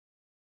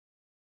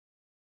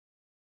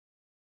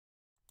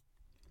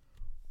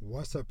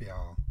What's up,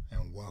 y'all,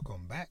 and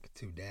welcome back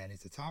to Dad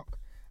Needs to Talk.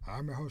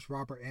 I'm your host,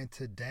 Robert, and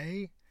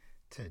today,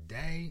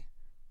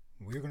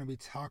 we're going to be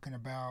talking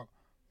about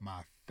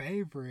my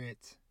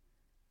favorite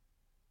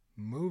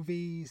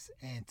movies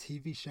and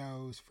TV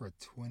shows for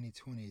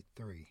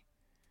 2023.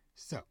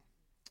 So,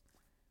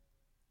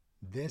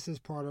 this is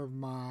part of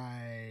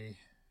my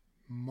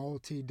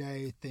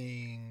multi-day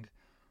thing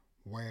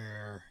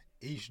where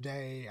each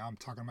day I'm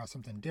talking about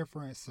something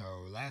different. So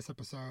last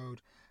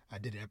episode, I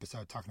did an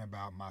episode talking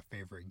about my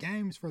favorite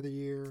games for the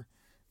year.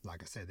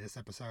 Like I said, this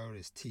episode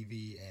is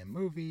TV and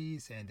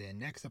movies, and then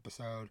next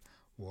episode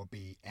will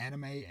be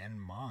anime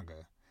and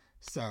manga.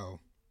 So,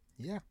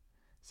 yeah.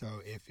 So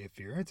if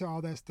you're into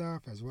all that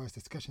stuff, as well as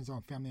discussions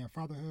on family and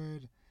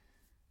fatherhood,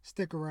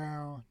 stick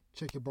around,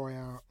 check your boy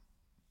out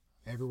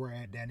everywhere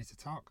at Dad Needs to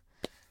Talk.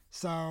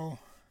 So,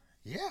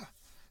 yeah.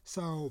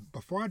 So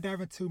before I dive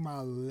into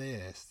my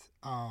list,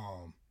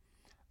 I'll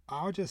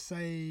just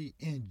say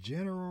in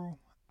general,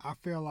 I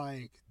feel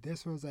like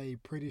this was a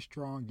pretty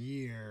strong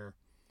year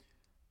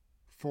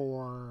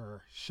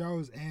for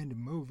shows and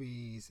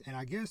movies, and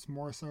I guess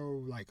more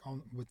so like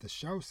on with the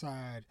show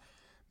side,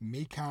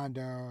 me kind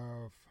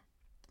of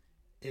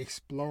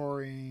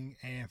exploring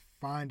and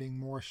finding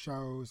more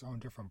shows on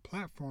different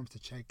platforms to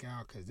check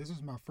out because this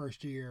was my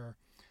first year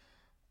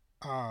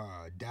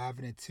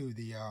diving into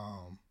the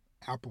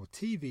Apple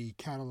TV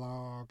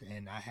catalog,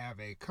 and I have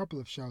a couple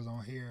of shows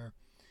on here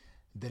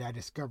that I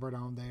discovered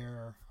on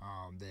there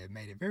that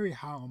made it very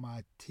high on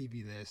my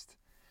TV list.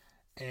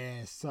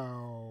 And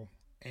so,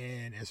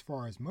 and as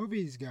far as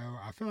movies go,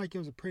 I feel like it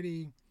was a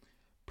pretty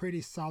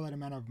solid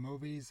amount of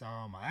movies.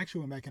 I actually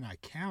went back and I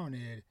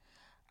counted.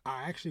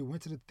 I actually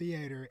went to the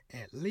theater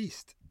at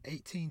least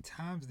 18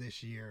 times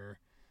this year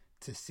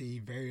to see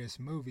various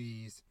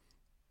movies,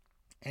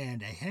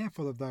 and a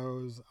handful of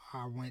those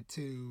I went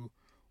to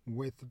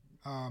with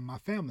my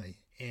family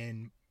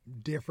in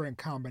different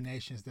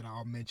combinations that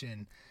I'll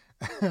mention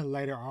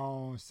later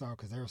on. So,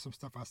 because there was some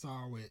stuff I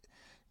saw with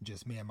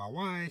just me and my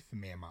wife,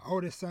 me and my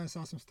oldest son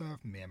saw some stuff,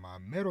 me and my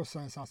middle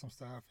son saw some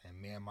stuff,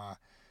 and me and my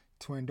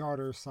twin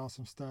daughters saw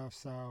some stuff.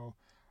 So,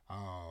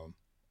 um,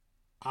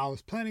 I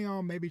was planning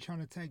on maybe trying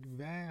to take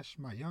Vash,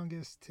 my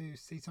youngest, to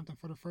see something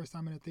for the first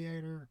time in the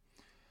theater.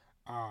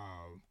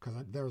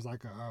 Because there was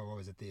like a what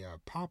was it, the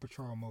Paw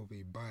Patrol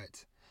movie,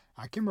 but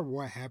I can't remember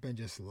what happened.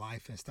 Just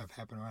life and stuff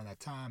happened around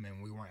that time,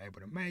 and we weren't able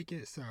to make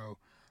it. So,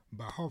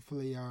 but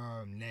hopefully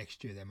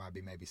next year there might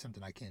be maybe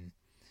something I can,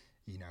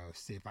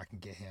 see if I can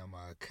get him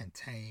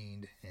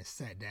contained and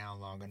sat down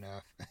long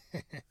enough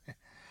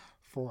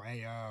for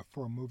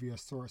a movie of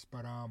sorts.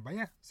 But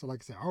yeah. So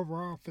like I said,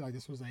 overall, I feel like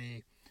this was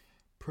a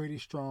pretty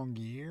strong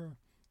year.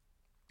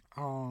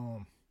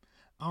 Um,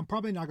 I'm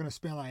probably not going to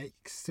spend like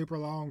super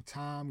long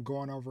time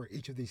going over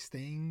each of these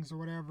things or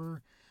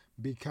whatever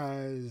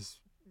because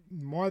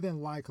more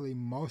than likely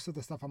most of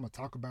the stuff I'm going to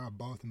talk about,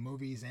 both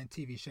movies and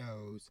TV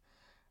shows,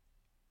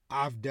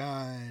 I've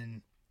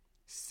done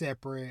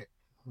separate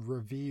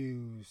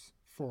reviews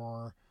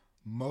for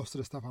most of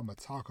the stuff I'm going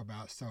to talk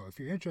about. So if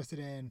you're interested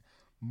in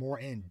more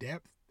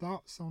in-depth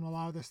thoughts on a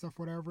lot of this stuff,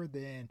 whatever,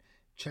 then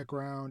check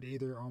around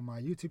either on my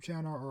YouTube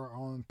channel or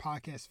on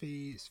podcast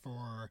feeds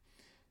for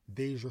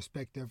these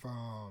respective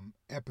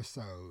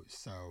episodes.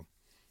 So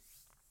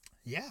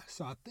yeah,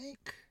 so I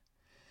think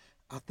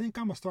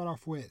I'm gonna start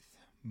off with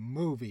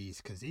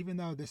movies because even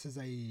though this is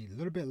a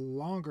little bit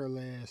longer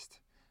list,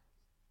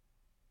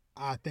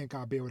 I think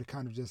I'll be able to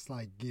kind of just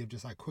like give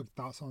just like quick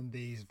thoughts on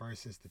these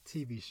versus the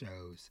TV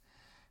shows.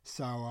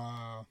 So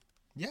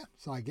yeah,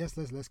 so I guess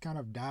let's kind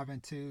of dive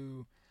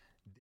into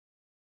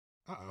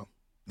uh oh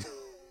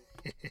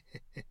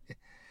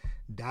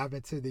dive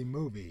into the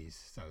movies.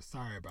 So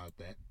sorry about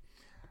that.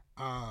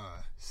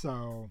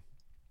 So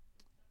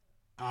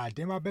I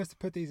did my best to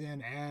put these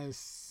in as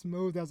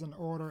smooth as an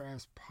order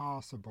as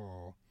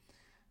possible.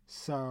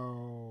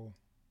 So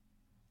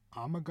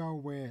I'm gonna go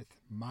with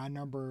my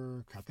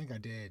number. I think I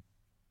did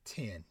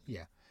 10.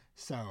 Yeah.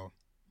 So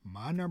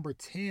my number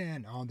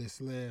 10 on this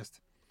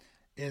list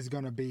is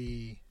gonna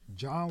be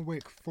John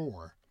Wick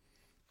 4.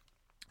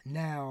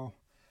 Now,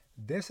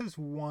 this is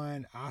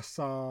one I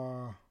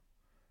saw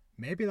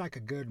maybe like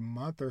a good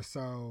month or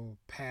so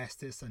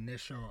past its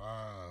initial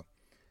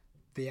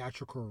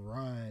theatrical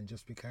run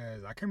just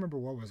because I can't remember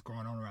what was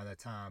going on around that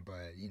time,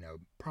 but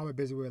probably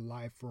busy with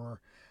life or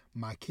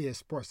my kids'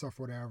 sports stuff,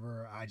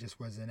 whatever. I just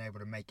wasn't able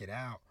to make it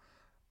out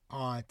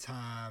on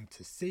time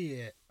to see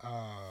it.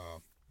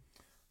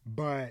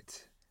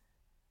 But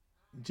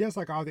just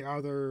like all the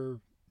other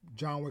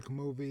John Wick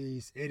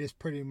movies, it is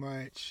pretty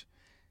much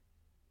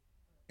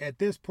at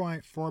this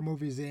point, 4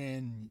 movies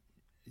in,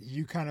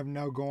 you kind of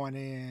know going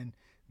in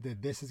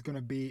that this is going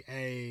to be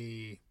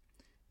a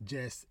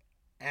just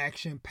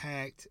action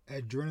packed,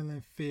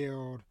 adrenaline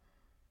filled,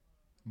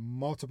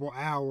 multiple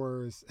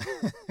hours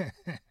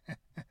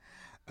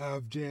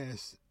of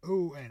just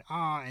ooh and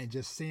ah, and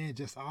just seeing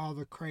just all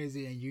the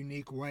crazy and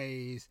unique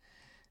ways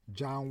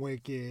John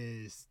Wick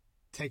is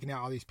taking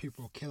out all these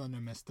people, killing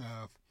them and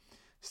stuff.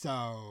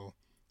 So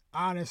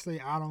honestly,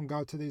 I don't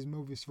go to these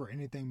movies for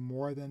anything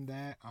more than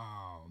that.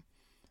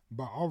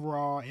 But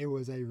overall, it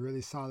was a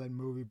really solid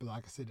movie. But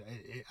like I said,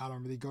 I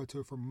don't really go to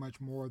it for much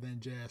more than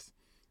just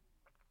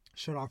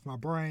shut off my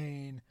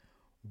brain,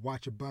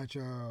 watch a bunch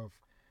of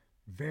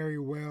very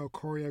well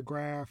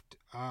choreographed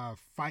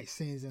fight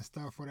scenes and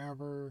stuff,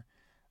 whatever,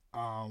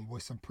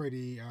 with some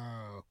pretty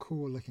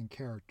cool looking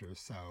characters.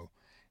 So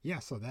yeah,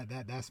 so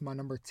that's my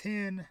number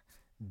 10,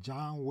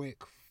 John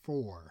Wick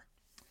 4.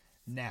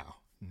 Now,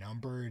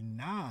 number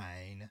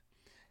 9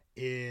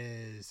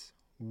 is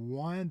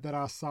one that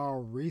I saw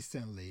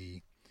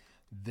recently.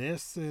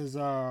 This is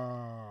and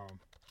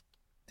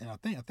I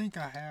think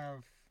I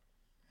have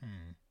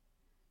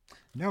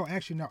no,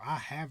 actually no, I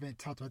haven't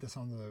talked about this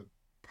on the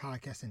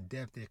podcast in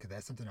depth yet because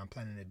that's something I'm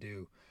planning to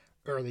do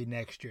early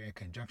next year in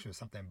conjunction with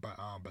something.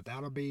 But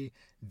that'll be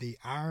The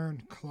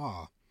Iron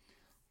Claw,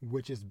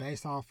 which is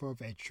based off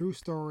of a true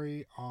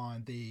story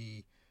on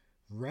the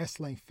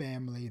wrestling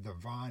family, the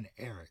Von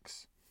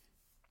Erichs.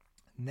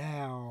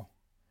 Now,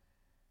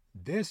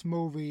 this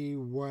movie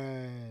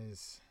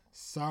was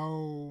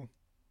so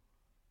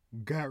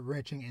gut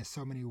wrenching in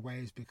so many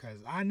ways because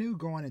I knew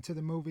going into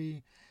the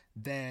movie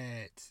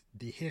that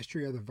the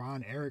history of the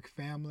Von Erich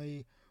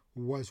family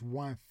was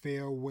one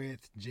filled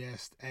with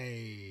just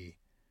a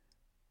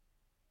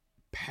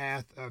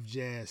path of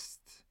just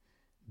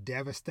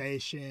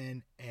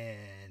devastation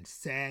and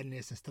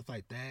sadness and stuff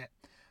like that.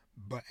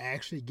 But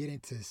actually getting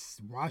to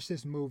watch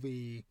this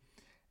movie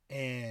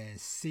and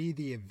see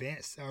the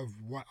events of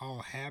what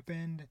all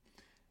happened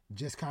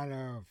just kind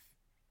of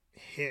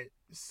hit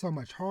so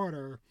much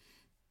harder,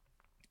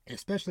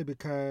 especially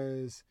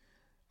because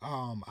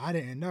I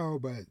didn't know,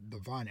 but the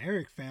Von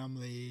Erich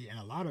family and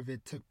a lot of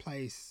it took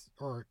place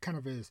or kind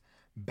of is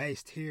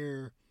based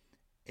here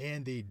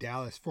in the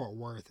Dallas Fort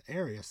Worth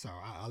area. So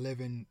I live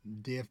in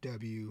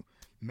DFW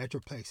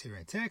Metroplex here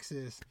in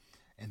Texas,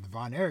 and the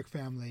Von Erich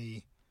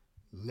family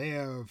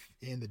live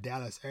in the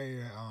Dallas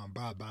area.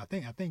 But I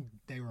think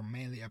they were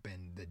mainly up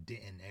in the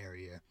Denton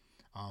area.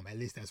 At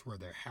least that's where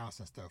their house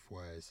and stuff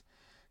was.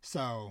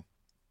 So,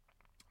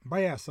 but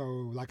yeah, so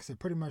like I said,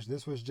 pretty much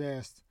this was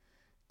just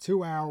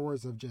 2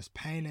 hours of just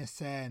pain and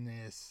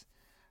sadness.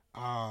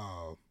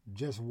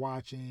 Just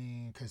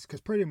watching, cause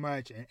pretty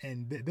much,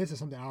 and this is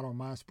something I don't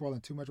mind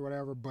spoiling too much, or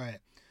whatever. But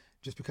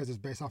just because it's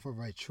based off of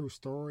a true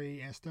story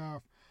and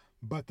stuff,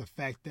 but the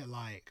fact that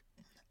like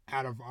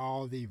out of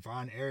all the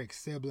Von Erich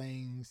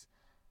siblings,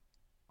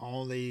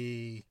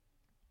 only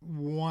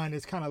one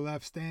is kind of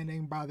left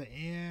standing by the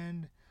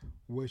end,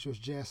 which was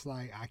just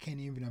like I can't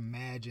even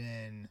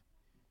imagine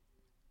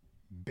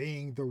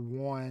being the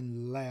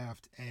one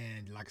left,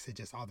 and like I said,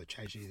 just all the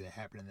tragedy that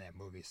happened in that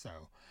movie. So,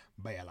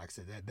 but yeah, like I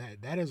said,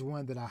 that is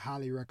one that I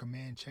highly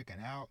recommend checking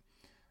out.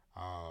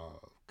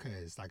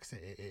 Cause like I said,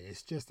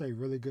 it's just a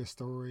really good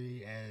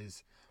story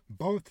as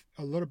both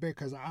a little bit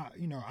because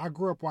I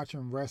grew up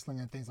watching wrestling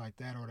and things like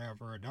that or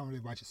whatever. I don't really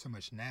watch it so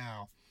much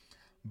now,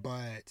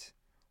 but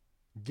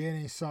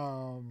getting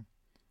some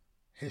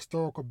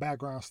historical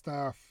background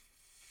stuff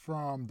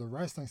from the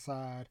wrestling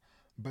side,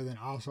 but then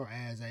also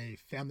as a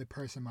family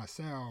person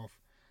myself,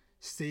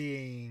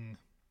 seeing,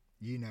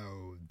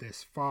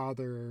 this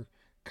father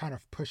kind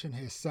of pushing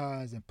his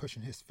sons and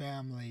pushing his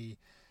family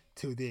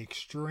to the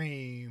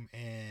extreme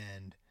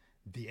and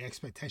the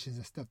expectations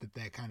and stuff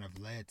that kind of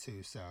led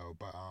to. So,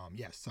 but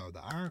yes, so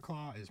the Iron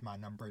Claw is my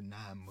number 9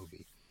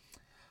 movie.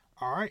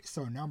 All right,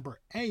 so number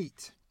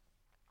 8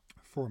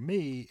 for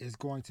me is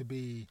going to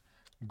be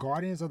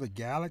Guardians of the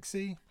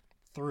Galaxy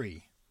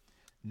 3.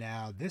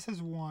 Now, this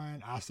is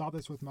one I saw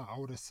this with my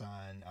oldest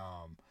son.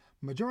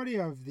 Majority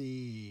of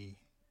a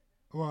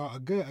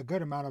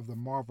good amount of the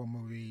Marvel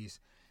movies,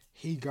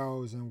 he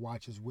goes and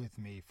watches with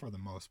me for the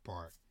most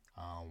part.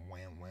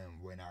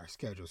 When our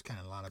schedules kind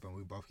of line up and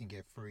we both can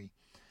get free.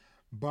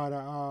 But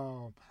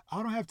I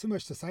don't have too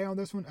much to say on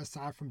this one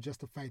aside from just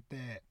the fact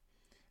that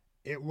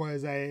it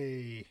was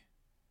a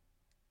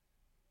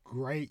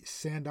great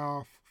send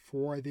off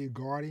for the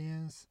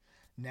Guardians.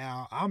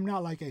 Now, I'm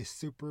not like a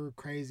super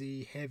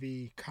crazy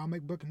heavy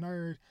comic book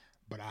nerd,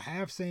 but I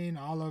have seen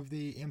all of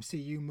the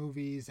MCU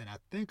movies and I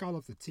think all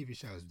of the TV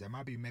shows. There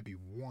might be maybe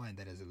one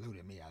that has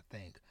eluded me, I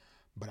think.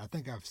 But I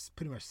think I've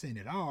pretty much seen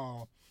it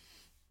all.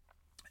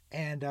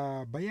 And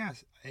but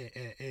yes,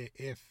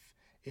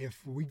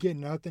 if we get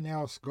nothing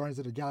else, Guardians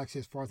of the Galaxy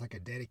as far as like a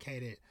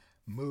dedicated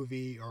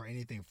movie or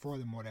anything for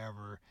them,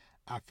 whatever,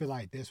 I feel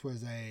like this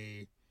was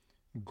a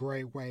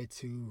great way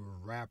to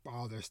wrap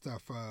all their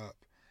stuff up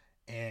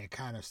and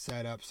kind of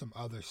set up some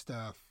other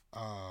stuff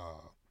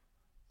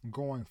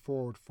going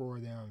forward for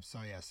them. So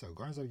yeah, so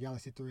Guardians of the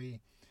Galaxy 3,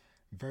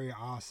 very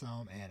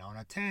awesome. And on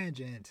a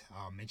tangent,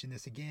 I'll mention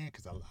this again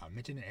because I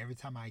mention it every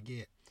time I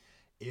get.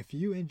 If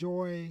you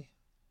enjoy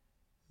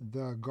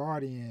the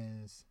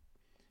Guardians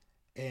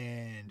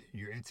and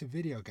you're into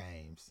video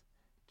games,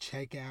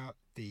 check out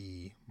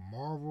the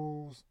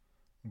Marvel's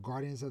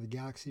Guardians of the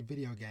Galaxy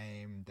video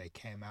game that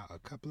came out a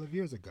couple of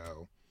years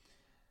ago.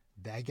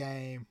 That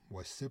game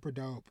was super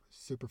dope,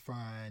 super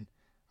fun.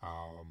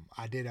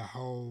 I did a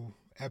whole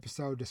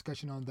episode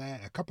discussion on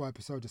that, a couple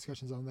episode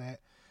discussions on that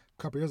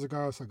a couple years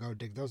ago, so go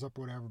dig those up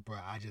or whatever.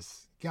 But I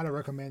just gotta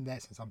recommend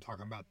that since I'm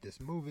talking about this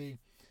movie.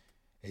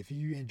 If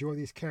you enjoy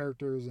these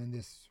characters and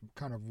this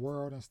kind of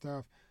world and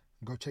stuff,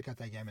 go check out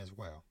that game as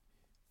well.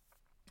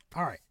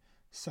 All right,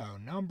 so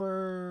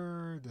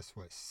this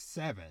was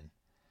 7.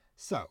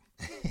 So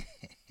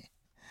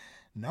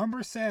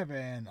number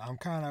 7, I'm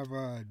kind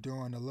of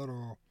doing a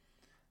little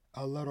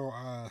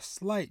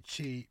slight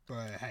cheat,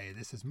 but hey,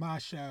 this is my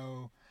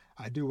show.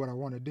 I do what I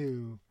want to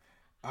do.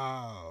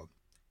 Uh,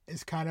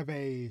 it's kind of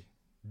a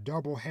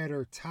double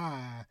header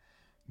tie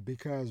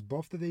because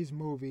both of these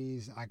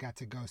movies I got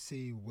to go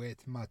see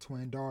with my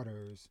twin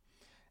daughters,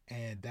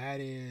 and that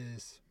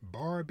is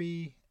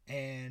Barbie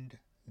and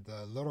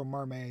the Little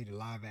Mermaid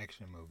live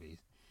action movies.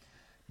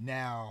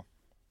 Now,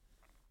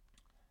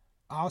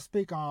 I'll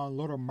speak on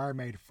Little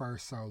Mermaid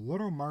first. So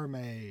Little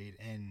Mermaid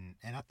and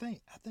I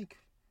think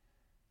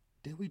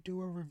did we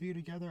do a review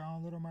together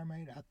on Little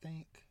Mermaid? I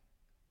think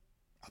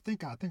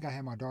I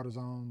had my daughters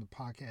on the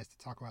podcast to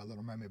talk about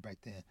Little Mermaid back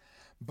then.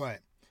 But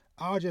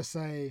I'll just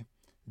say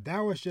that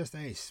was just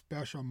a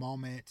special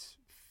moment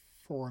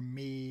for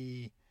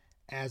me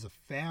as a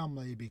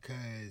family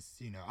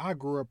because, I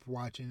grew up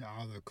watching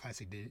all the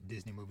classic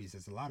Disney movies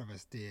as a lot of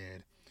us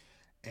did.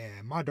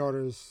 And my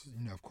daughters,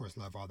 of course,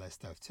 love all that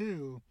stuff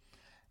too.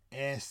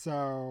 And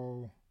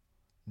so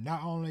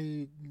not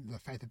only the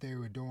fact that they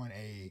were doing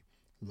a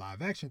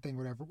live action thing,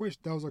 whatever,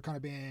 which those are kind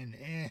of being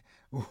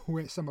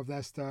with some of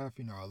that stuff,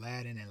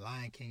 Aladdin and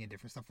Lion King and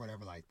different stuff,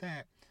 whatever like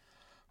that.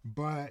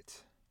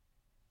 But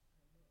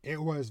it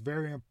was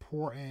very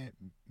important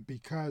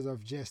because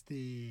of just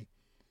the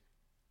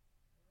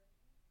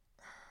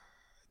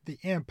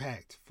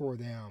impact for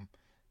them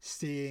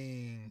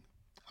seeing,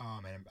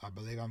 and I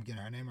believe I'm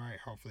getting her name right,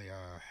 hopefully,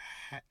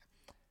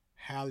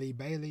 Halle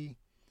Bailey,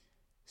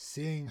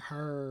 seeing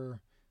her,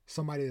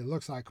 somebody that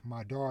looks like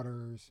my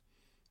daughters,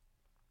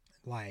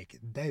 like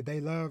they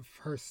love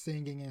her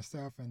singing and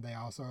stuff, and they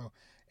also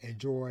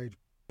enjoyed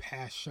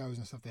past shows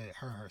and stuff that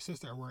her and her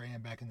sister were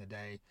in back in the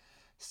day.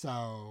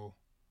 So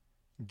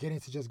getting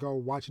to just go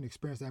watch and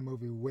experience that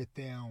movie with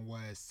them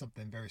was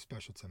something very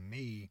special to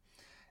me.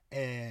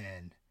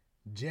 And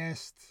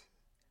just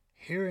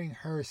hearing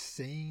her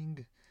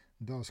sing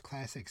those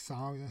classic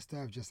songs and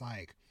stuff just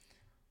like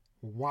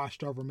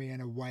washed over me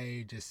in a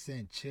way, just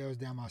sent chills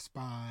down my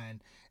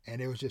spine, and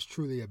it was just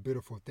truly a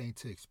beautiful thing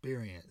to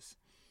experience.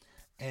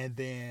 And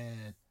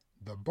then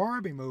the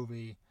Barbie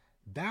movie,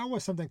 that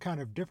was something kind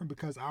of different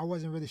because I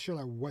wasn't really sure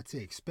like what to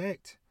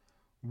expect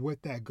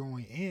with that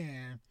going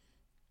in,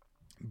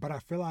 but I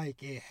feel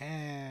like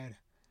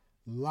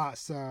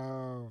lots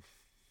of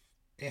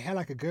it had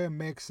like a good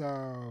mix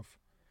of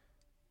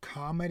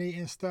comedy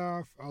and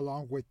stuff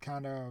along with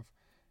kind of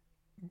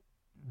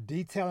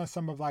detailing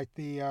some of like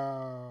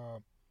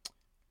the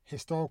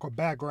historical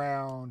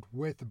background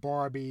with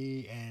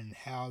Barbie and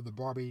how the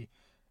Barbie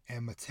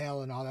and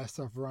Mattel and all that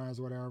stuff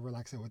runs, whatever,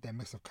 like I said, with that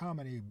mix of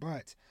comedy,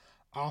 but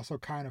also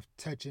kind of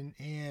touching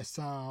in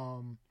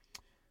some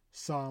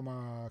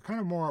kind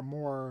of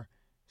more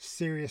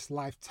serious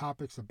life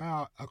topics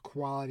about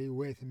equality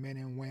with men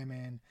and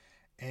women,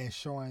 and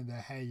showing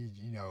that hey,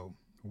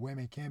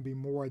 women can be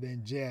more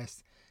than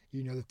just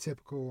the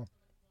typical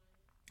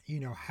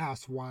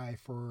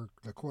housewife or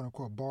the quote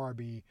unquote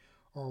Barbie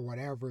or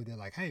whatever. They're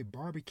like, hey,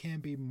 Barbie can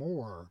be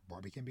more.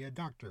 Barbie can be a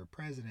doctor,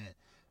 president,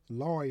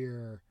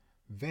 lawyer,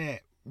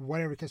 vet,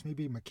 whatever the case may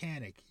be,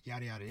 mechanic,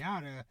 yada yada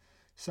yada.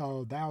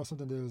 So that was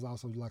something that was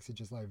also like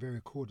just like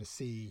very cool to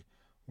see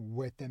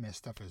with them and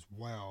stuff as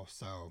well.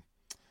 So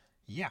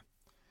yeah.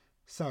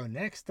 So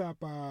next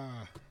up,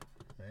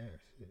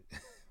 there's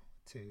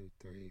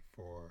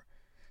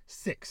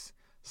 6.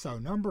 So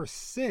number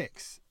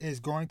 6 is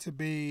going to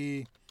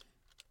be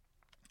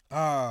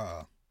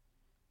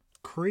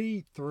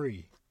Creed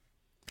 3.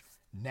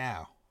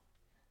 Now,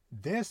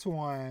 this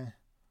one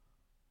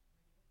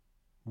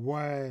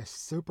was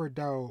super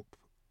dope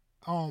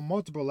on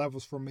multiple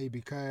levels for me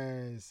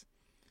because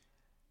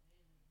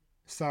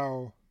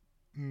so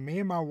me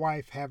and my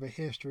wife have a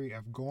history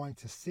of going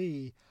to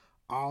see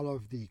all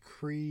of the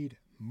Creed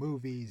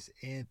movies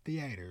in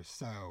theaters.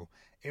 So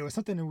it was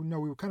something that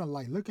we were kind of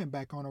like looking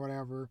back on or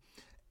whatever,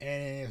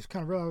 and it was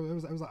kind of real. It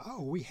was like,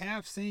 oh, we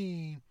have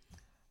seen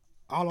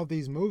all of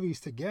these movies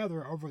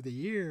together over the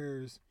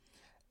years,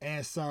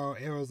 and so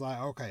it was like,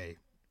 okay,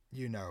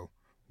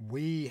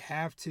 we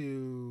have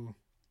to.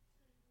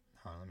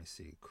 Let me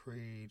see,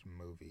 Creed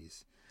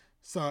movies.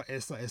 So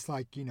it's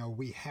like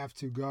we have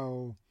to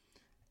go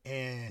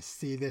and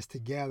see this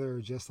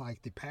together, just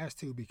like the past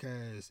two,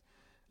 because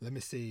let me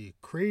see,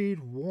 Creed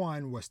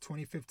 1 was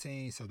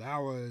 2015, so that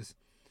was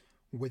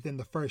within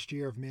the first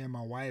year of me and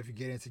my wife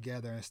getting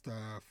together and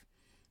stuff.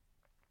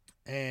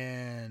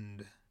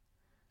 And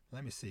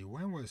let me see,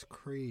 when was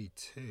Creed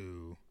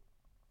 2?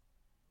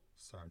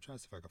 Sorry, I'm trying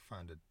to see if I can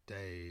find a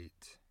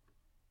date.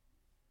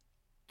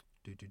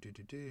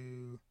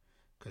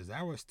 Because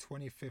that was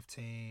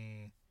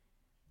 2015.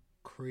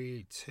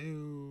 Creed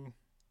 2.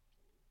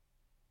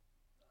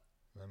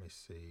 let me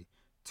see,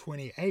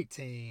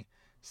 2018.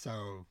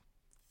 So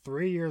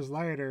 3 years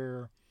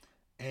later,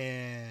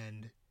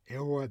 and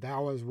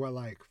that was what,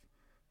 like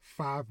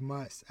 5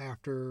 months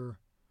after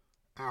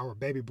our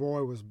baby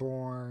boy was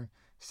born.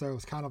 So it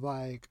was kind of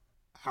like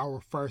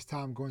our first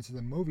time going to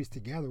the movies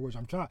together, which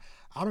I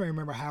don't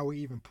remember how we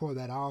even pulled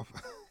that off.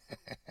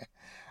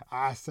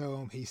 I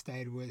assume he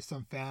stayed with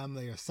some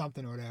family or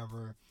something or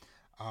whatever.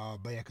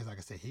 But yeah, because like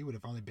I said, he would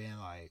have only been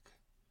like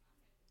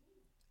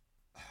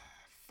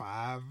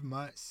 5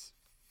 months,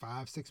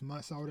 5, 6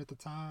 months old at the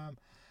time.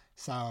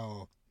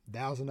 So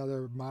that was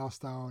another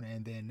milestone.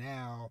 And then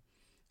now,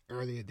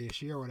 earlier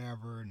this year or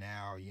whatever,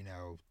 now,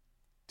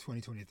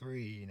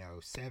 2023,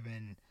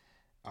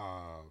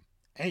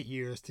 8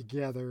 years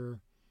together,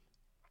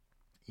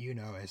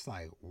 it's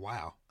like,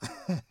 wow.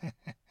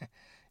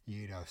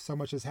 So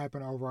much has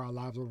happened over our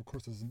lives over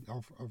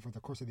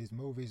the course of these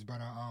movies. But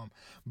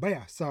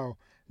yeah, so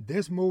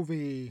this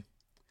movie,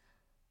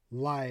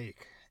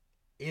 like,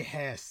 it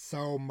has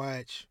so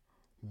much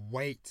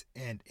weight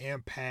and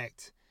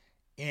impact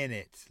in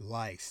it.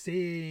 Like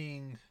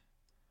seeing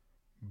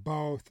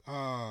both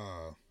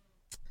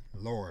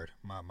Lord,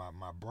 my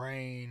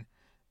brain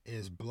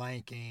is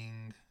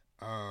blanking.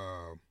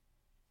 Why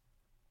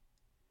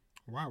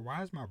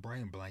is my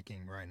brain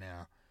blanking right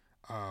now?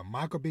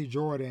 Michael B.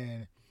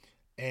 Jordan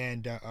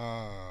and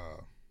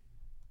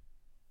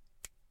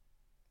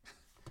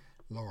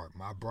Lord,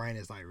 my brain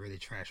is like really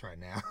trash right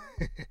now.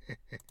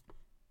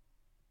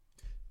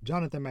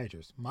 Jonathan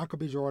Majors, Michael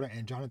B. Jordan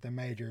and Jonathan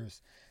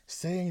Majors,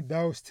 seeing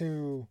those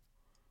two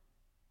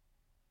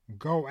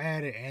go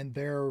at it and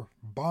their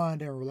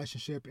bond and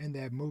relationship in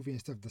that movie and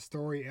stuff. The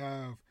story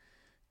of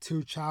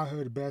two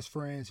childhood best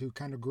friends who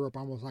kind of grew up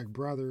almost like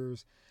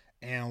brothers,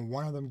 and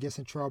one of them gets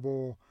in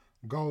trouble,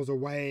 goes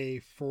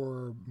away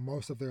for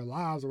most of their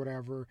lives or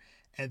whatever,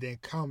 and then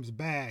comes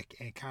back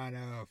and kind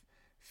of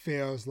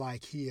feels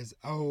like he is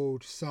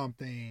owed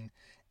something.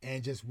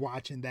 And just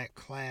watching that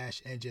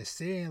clash and just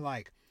seeing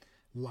like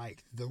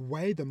the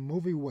way the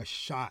movie was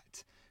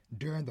shot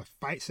during the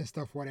fights and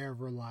stuff,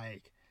 whatever,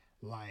 like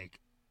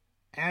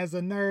as a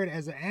nerd,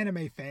 as an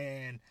anime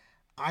fan,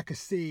 I could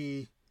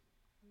see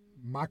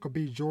Michael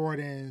B.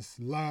 Jordan's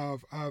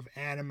love of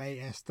anime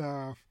and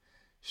stuff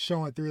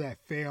showing through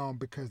that film,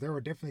 because there were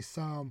definitely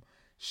some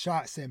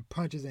shots and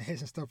punches and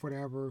hits and stuff,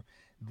 whatever.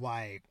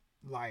 Like,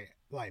 like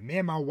me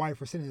and my wife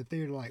were sitting in the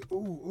theater, like,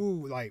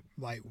 ooh, like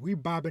we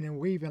bobbing and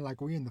weaving,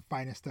 like we in the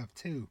fight and stuff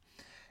too.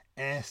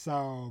 And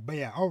so, but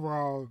yeah,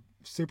 overall,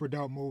 super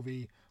dope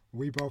movie.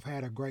 We both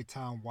had a great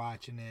time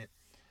watching it,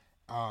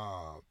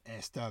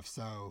 and stuff.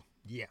 So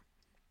yeah.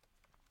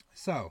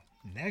 So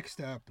next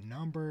up,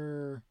 let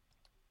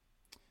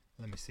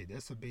me see.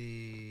 This will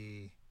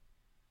be.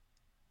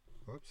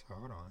 Whoops,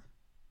 hold on.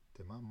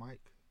 Did my mic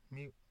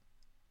mute?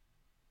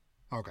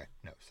 Okay,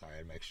 no, sorry, I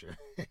had to make sure.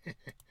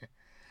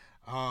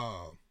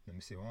 Let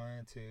me see.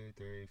 1, 2,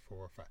 3,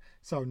 4, 5.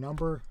 So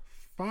number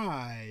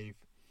 5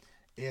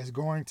 is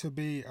going to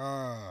be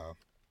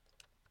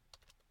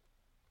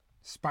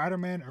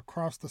Spider-Man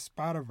Across the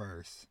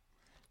Spider-Verse.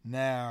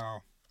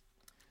 Now,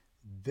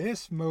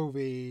 this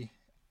movie,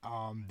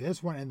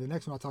 this one and the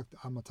next one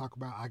I'm gonna talk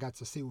about, I got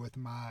to see with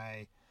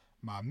my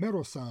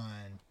middle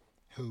son,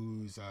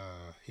 who's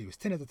he was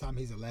 10 at the time,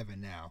 he's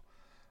 11 now.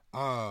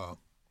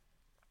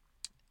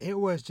 It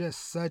was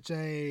just such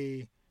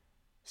a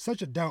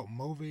dope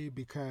movie,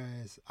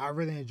 because I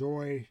really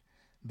enjoyed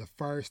the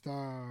first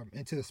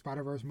Into the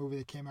Spider-Verse movie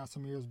that came out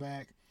some years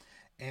back.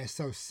 And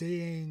so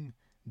seeing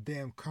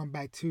them come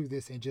back to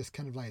this and just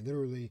kind of like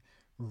literally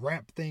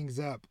ramp things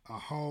up a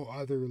whole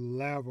other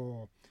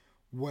level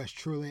was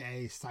truly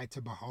a sight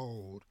to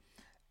behold.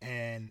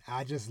 And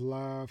I just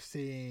love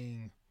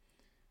seeing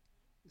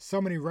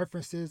so many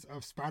references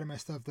of Spider-Man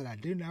stuff that I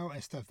do know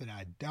and stuff that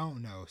I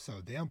don't know.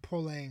 So them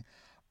pulling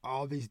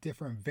all these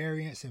different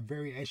variants and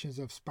variations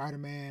of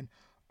Spider-Man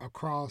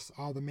across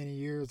all the many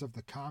years of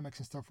the comics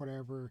and stuff,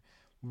 whatever,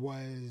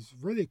 was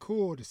really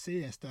cool to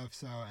see and stuff.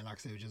 So, and like I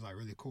said, it was just like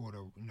really cool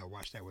to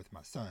watch that with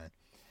my son.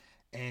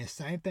 And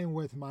same thing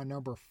with my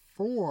number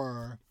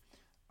 4,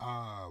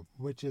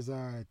 which is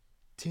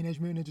Teenage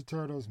Mutant Ninja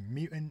Turtles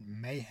Mutant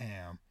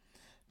Mayhem.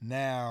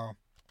 Now,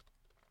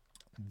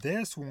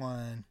 this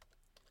one,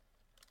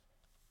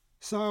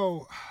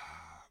 so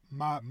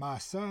my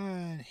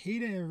son, he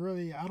didn't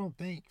really, I don't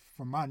think,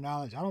 from my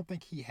knowledge, I don't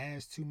think he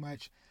has too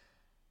much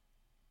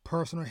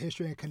personal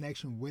history and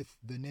connection with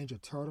the Ninja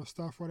Turtle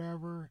stuff,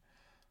 whatever.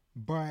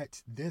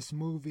 But this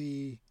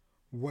movie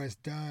was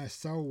done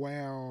so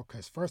well,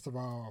 because first of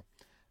all,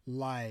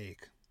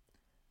 like,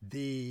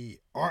 the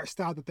art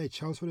style that they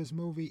chose for this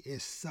movie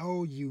is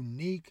so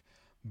unique,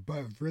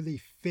 but really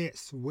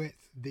fits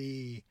with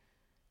the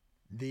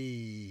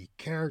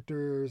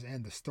characters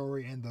and the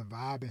story and the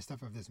vibe and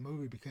stuff of this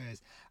movie.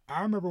 Because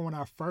I remember when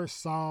I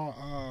first saw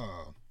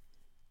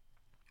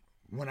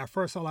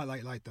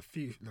like the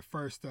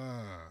first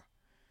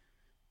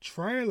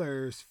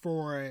trailers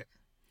for it,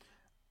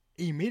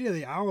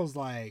 immediately I was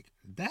like,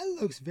 that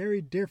looks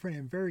very different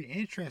and very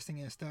interesting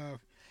and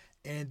stuff.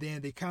 And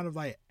then the kind of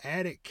like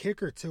added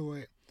kicker to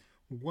it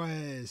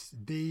was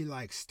the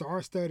like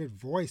star-studded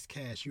voice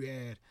cast. You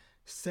had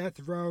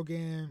Seth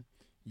Rogen,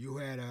 you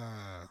had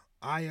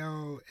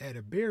Ayo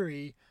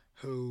Edebiri,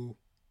 who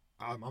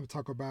I'm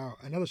talking about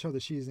another show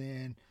that she's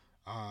in,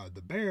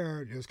 The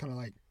Bear. It was kind of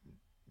like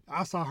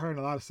I saw her in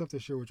a lot of stuff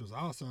this year, which was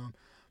awesome.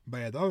 But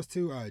yeah, those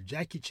two,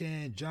 Jackie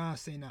Chan, John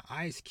Cena,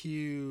 Ice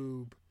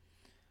Cube,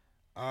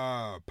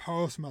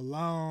 Post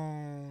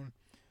Malone,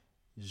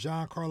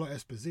 Giancarlo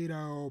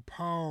Esposito,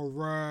 Paul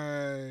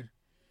Rudd,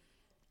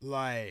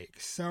 like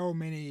so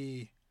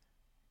many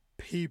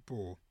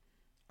people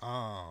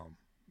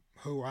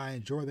who I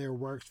enjoy their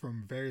works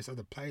from various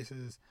other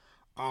places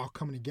all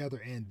coming together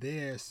in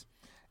this.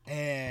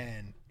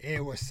 And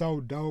it was so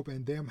dope,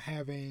 and them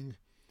having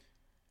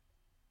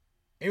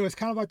it was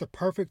kind of like the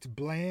perfect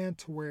blend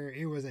to where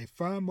it was a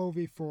fun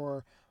movie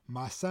for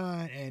my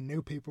son and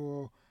new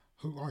people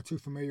who aren't too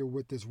familiar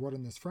with this world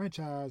and this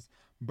franchise,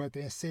 but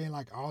then seeing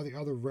like all the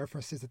other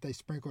references that they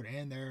sprinkled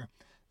in there,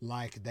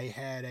 like they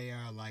had a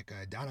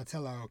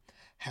Donatello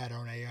had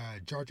on a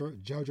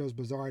JoJo's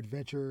Bizarre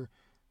Adventure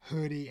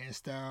hoodie and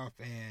stuff,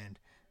 and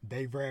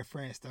they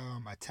referenced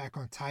Attack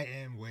on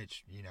Titan,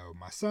 which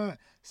my son.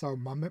 So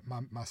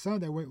my son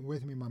that went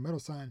with me, my middle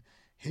son,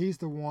 he's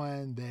the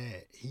one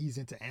that he's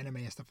into anime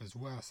and stuff as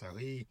well. So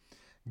he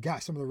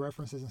got some of the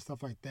references and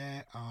stuff like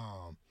that.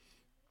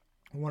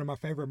 One of my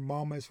favorite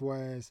moments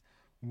was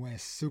when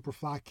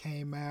Superfly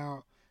came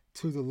out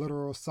to the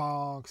literal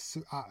song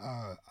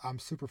I'm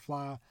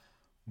Superfly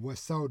was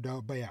so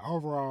dope. But yeah,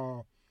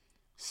 overall,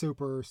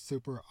 super,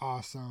 super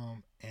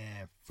awesome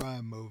and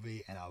fun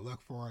movie. And I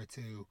look forward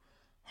to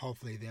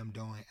hopefully them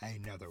doing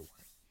another one.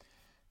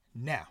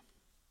 Now,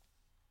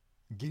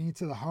 getting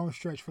to the home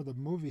stretch for the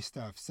movie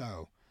stuff.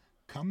 So,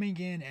 coming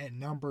in at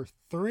number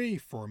 3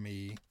 for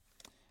me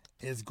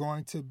is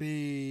going to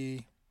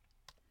be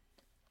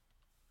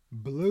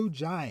Blue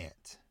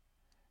Giant.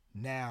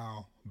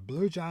 Now,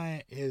 Blue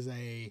Giant is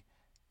a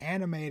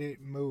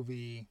animated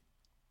movie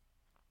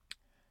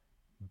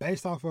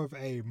based off of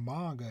a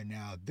manga.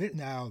 Now,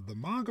 the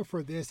manga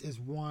for this is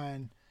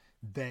one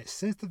that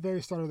since the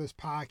very start of this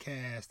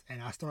podcast,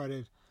 and I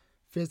started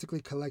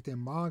physically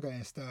collecting manga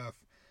and stuff,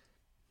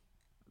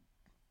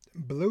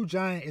 Blue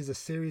Giant is a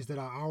series that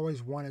I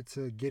always wanted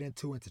to get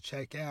into and to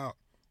check out,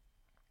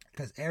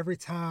 because every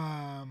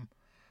time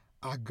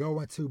I go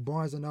into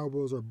Barnes &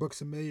 Nobles or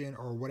Books A Million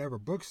or whatever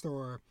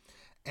bookstore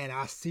and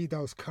I see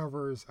those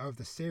covers of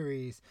the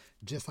series,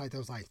 just like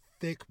those like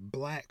thick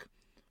black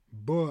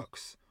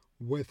books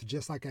with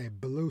just like a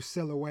blue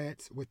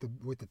silhouette with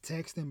the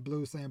text in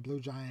blue saying Blue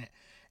Giant,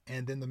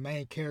 and then the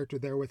main character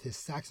there with his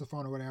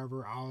saxophone or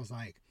whatever, I was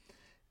like,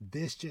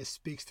 this just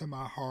speaks to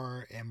my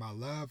heart and my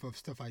love of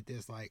stuff like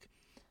this, like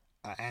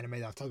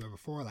anime that I've talked about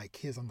before, like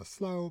Kids on the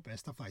Slope and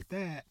stuff like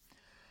that.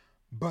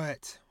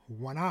 But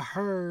when I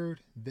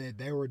heard that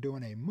they were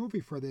doing a movie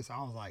for this, I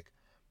was like,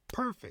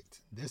 perfect.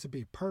 This would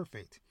be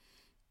perfect.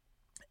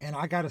 And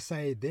I gotta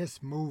say,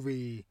 this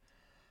movie,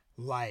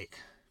 like,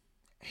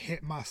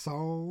 hit my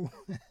soul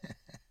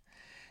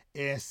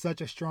in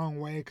such a strong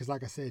way. Because,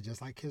 like I said,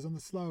 just like Kids on the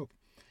Slope,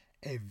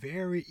 a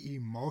very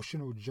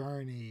emotional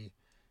journey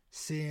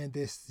seeing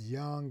this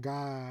young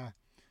guy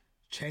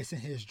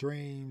chasing his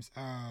dreams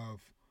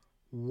of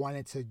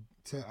wanting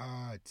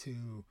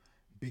to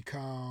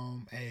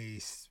become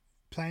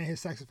playing his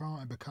saxophone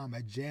and become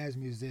a jazz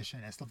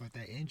musician and stuff like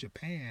that in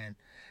Japan,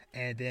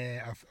 and then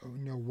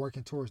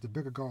working towards the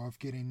bigger goal of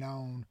getting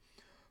known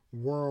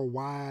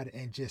worldwide,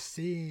 and just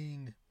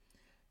seeing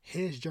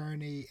his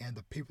journey and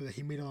the people that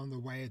he meet along the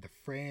way, the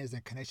friends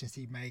and connections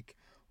he make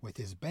with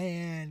his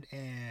band,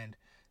 and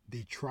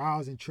the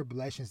trials and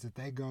tribulations that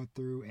they go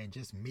through, and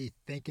just me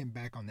thinking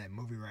back on that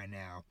movie right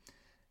now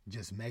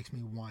just makes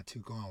me want to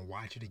go and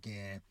watch it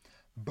again.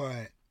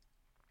 But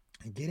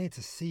getting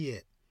to see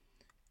it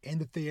in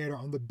the theater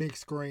on the big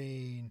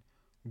screen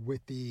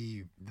with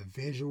the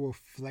visual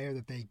flair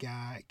that they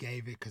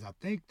gave it, because I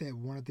think that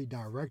one of the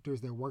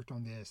directors that worked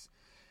on this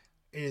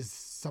is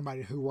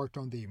somebody who worked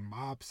on the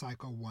Mob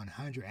Psycho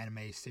 100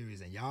 anime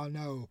series, and y'all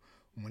know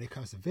when it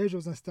comes to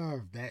visuals and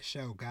stuff, that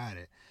show got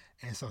it.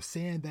 And so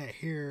seeing that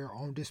here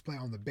on display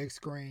on the big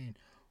screen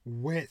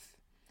with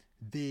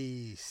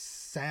the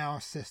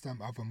sound system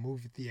of a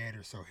movie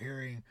theater, so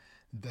hearing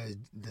the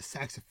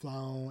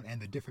saxophone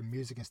and the different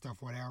music and stuff,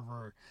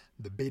 whatever,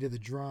 the beat of the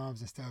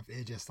drums and stuff,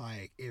 it just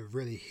like, it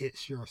really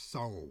hits your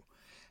soul.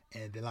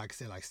 And then, like I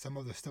said, like some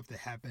of the stuff that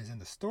happens in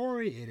the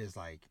story, it is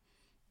like,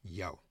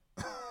 yo,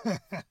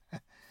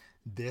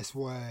 this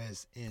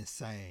was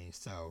insane.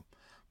 So,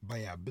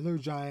 but yeah, Blue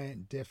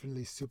Giant,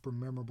 definitely super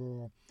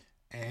memorable,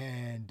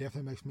 and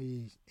definitely makes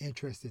me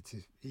interested to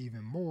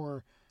even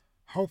more.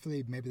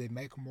 Hopefully, maybe they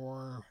make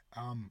more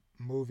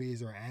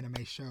movies or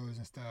anime shows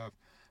and stuff.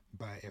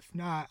 But if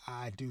not,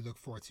 I do look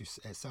forward to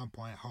at some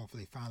point,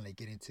 hopefully, finally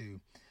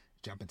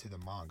jump into the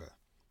manga.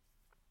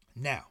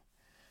 Now,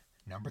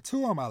 number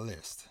 2 on my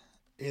list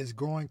is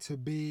going to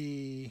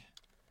be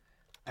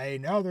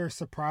another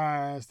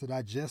surprise that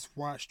I just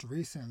watched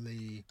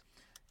recently,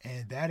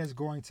 and that is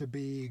going to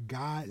be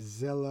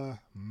Godzilla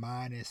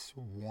Minus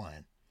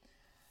One.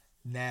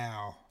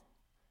 Now,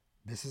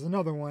 this is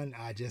another one.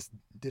 I just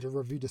did a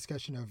review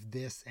discussion of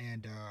this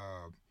and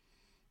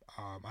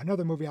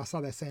another movie I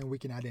saw that same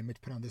weekend. I didn't meant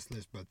to put on this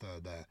list, but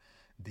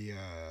the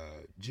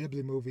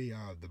Ghibli movie,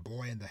 The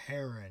Boy and the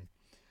Heron.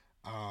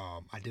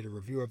 I did a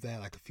review of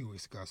that like a few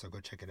weeks ago, so go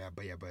check it out.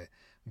 But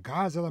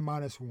Godzilla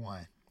Minus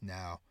One.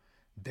 Now,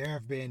 there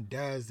have been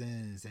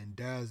dozens and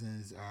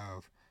dozens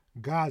of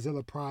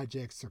Godzilla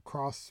projects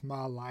across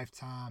my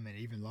lifetime and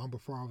even long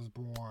before I was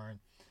born.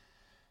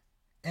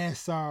 And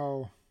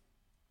so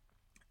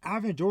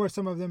I've enjoyed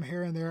some of them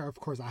here and there. Of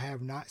course, I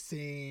have not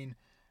seen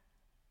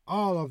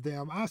all of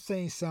them. I've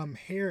seen some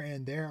here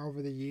and there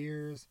over the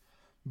years,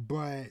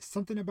 but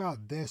something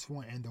about this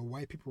one and the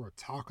way people were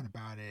talking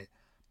about it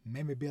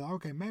made me be like,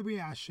 okay,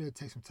 maybe I should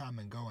take some time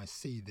and go and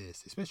see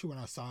this. Especially when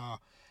I saw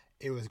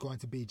it was going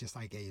to be just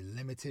like a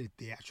limited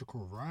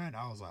theatrical run.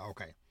 I was like,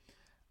 okay,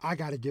 I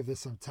got to give this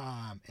some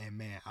time. And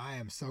man, I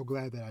am so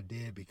glad that I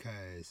did,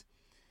 because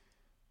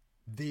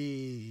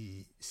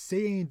the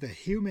seeing the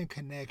human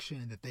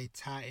connection that they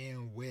tie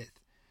in with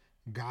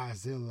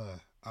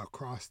Godzilla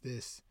across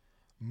this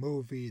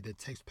movie that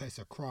takes place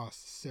across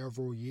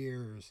several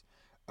years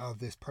of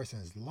this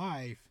person's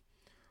life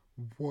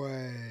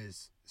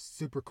was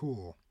super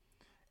cool.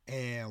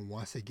 And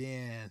once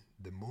again,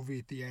 the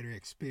movie theater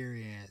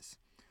experience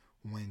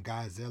when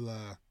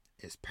Godzilla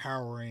is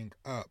powering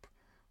up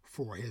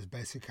for his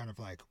basic kind of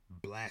like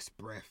blast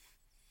breath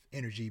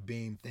energy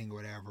beam thing or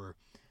whatever,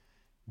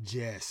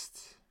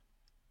 just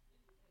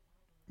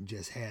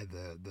had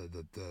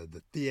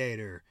the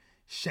theater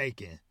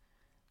shaking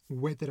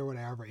with it or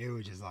whatever. It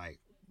was just like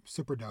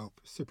super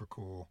dope, super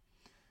cool.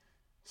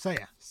 So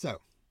yeah,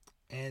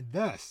 and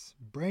thus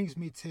brings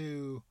me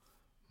to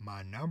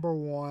my number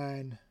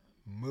one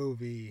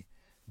movie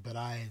that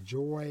I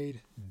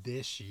enjoyed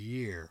this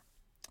year.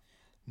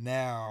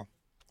 Now,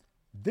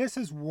 this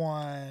is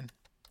one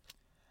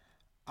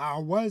I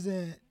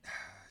wasn't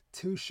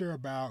too sure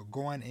about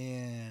going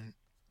in.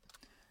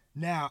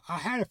 Now, I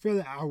had a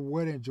feeling I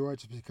would enjoy it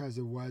just because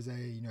it was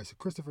it's a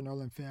Christopher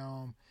Nolan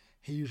film.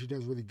 He usually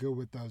does really good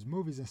with those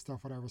movies and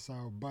stuff, whatever.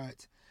 So,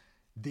 but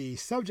the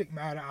subject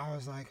matter, I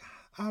was like,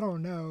 I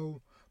don't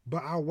know.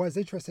 But I was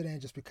interested in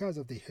just because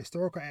of the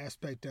historical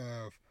aspect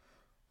of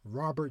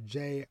Robert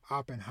J.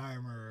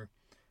 Oppenheimer,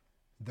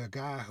 the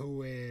guy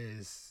who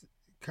is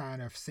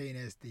kind of seen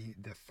as the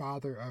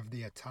father of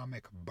the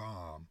atomic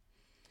bomb.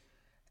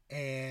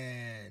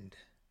 And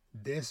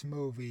this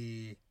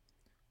movie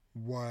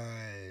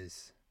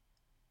was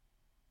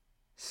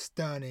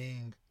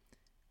stunning,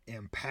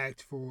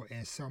 impactful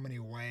in so many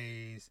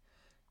ways,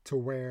 to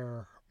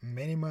where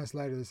many months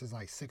later, this is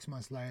like 6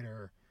 months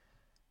later,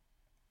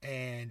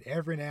 and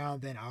every now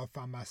and then I'll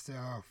find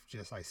myself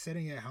just like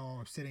sitting at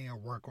home, sitting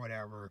at work,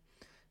 whatever,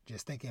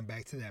 just thinking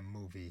back to that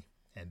movie.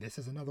 And this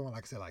is another one,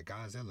 like I said, like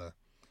Godzilla.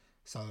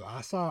 So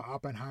I saw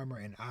Oppenheimer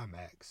in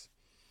IMAX.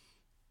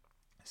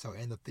 So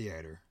in the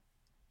theater,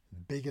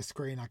 biggest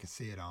screen I could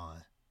see it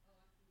on.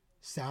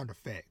 Sound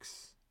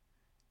effects,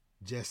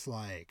 just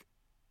like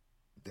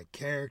the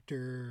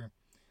character,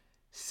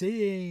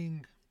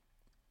 seeing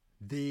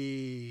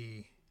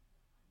the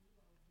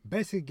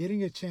basically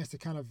getting a chance to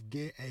kind of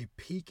get a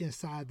peek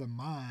inside the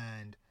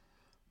mind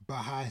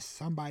behind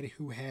somebody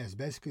who has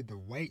basically the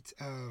weight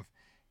of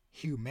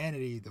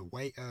humanity, the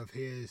weight of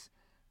his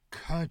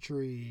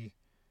country,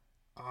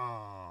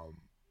 or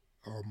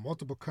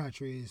multiple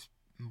countries,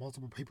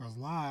 multiple people's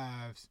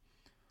lives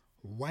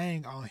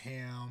weighing on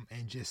him,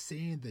 and just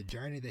seeing the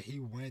journey that he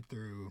went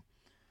through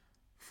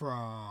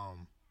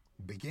from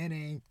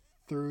beginning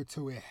through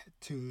to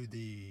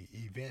the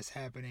events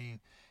happening,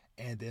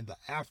 and then the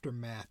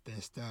aftermath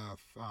and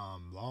stuff,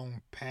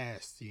 long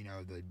past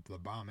the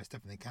bomb and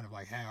stuff, and then kind of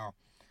like how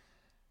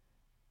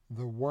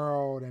the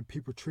world and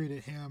people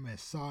treated him and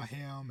saw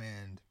him,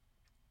 and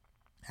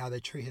how they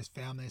treat his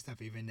family and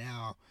stuff even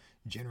now,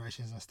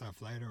 generations and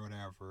stuff later or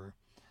whatever.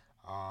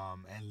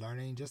 And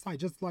learning just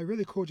like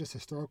really cool, just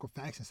historical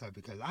facts and stuff,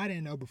 because I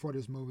didn't know before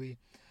this movie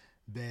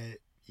that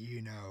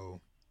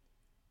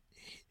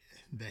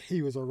that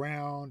he was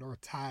around or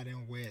tied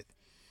in with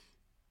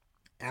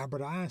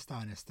Albert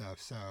Einstein and stuff.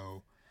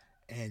 So,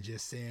 and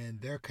just seeing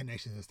their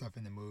connections and stuff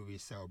in the movie.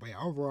 So, but yeah,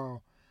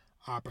 overall,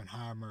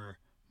 Oppenheimer,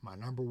 my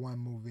number one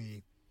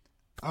movie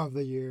of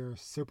the year.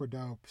 Super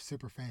dope,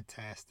 super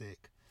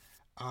fantastic.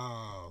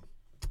 So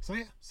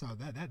yeah, so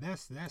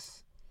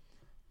that's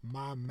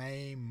my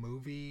main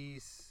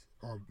movies,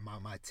 or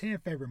my 10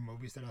 favorite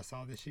movies that I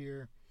saw this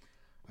year.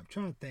 I'm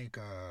trying to think,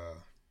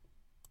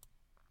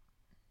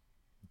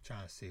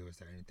 trying to see, was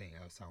there anything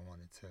else I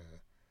wanted to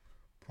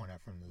point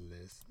out from the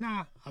list?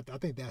 Nah, I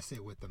think that's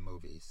it with the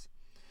movies.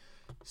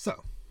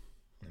 So,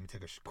 let me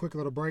take a quick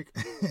little break,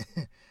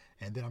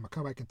 and then I'm going to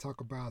come back and talk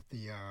about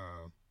the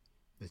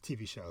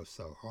TV shows.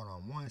 So, hold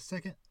on one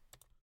second.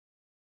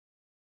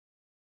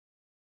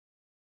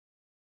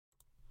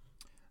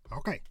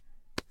 Okay,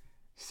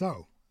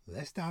 so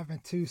let's dive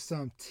into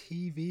some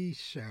TV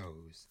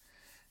shows.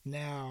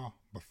 Now,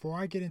 before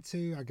I get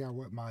into, I got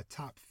what my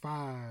top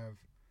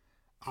 5.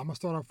 I'm gonna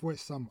start off with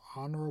some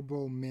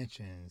honorable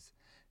mentions.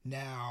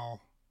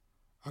 Now,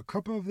 a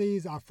couple of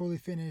these I fully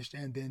finished,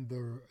 and then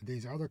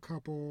these other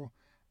couple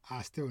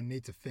I still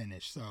need to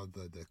finish. So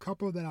the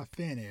couple that I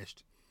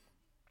finished,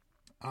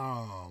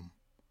 um,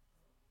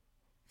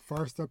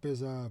 first up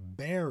is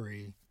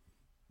Barry.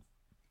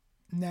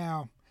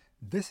 Now,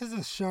 this is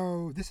a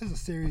show. This is a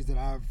series that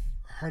I've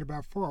heard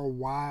about for a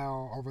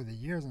while over the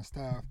years and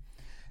stuff,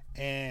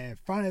 and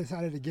finally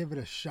decided to give it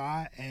a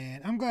shot.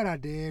 And I'm glad I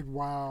did.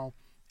 Wow.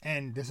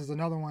 And this is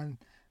another one.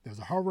 There's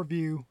a whole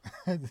review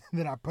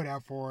that I put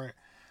out for it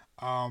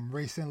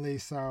recently,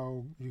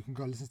 so you can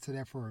go listen to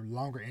that for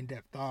longer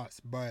in-depth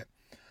thoughts. But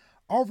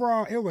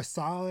overall, it was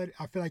solid.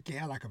 I feel like it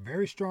had like a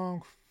very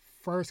strong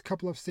first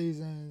couple of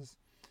seasons,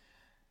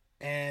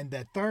 and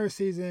that third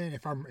season,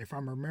 if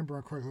I'm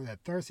remembering correctly,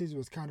 that third season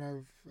was kind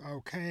of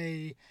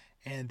okay,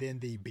 and then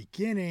the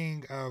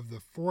beginning of the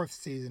fourth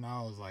season,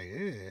 I was like,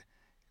 eh.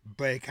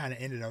 But it kind of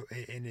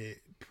ended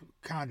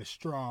kind of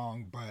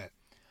strong. But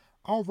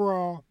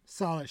overall,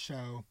 solid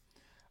show.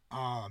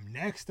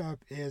 Next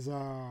up is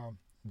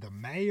the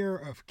Mayor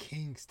of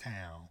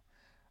Kingstown.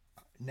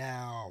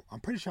 Now, I'm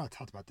pretty sure I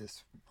talked about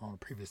this on a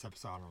previous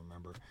episode. I don't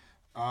remember.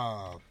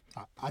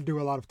 I do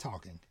a lot of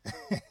talking.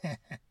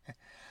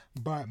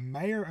 But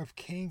Mayor of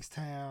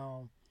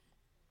Kingstown,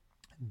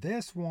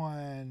 this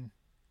one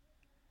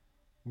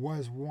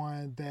was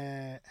one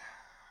that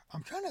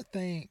I'm trying to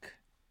think.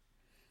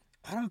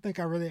 I don't think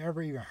I really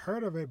ever even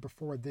heard of it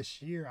before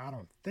this year. I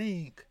don't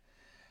think.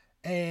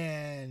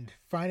 And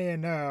funny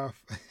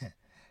enough,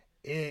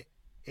 it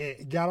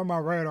got on my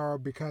radar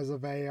because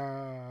of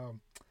a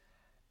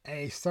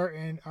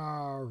certain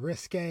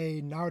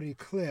risque naughty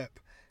clip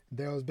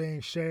that was being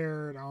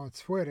shared on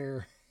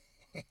Twitter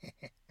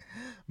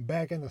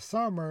back in the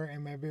summer,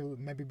 and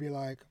maybe be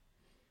like,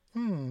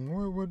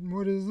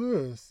 what is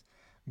this?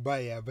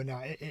 But yeah, but no,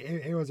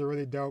 it was a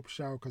really dope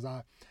show because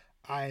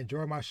I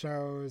enjoy my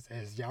shows,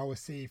 as y'all will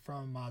see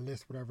from my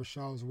list, whatever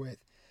shows with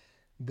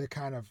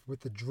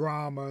the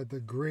drama, the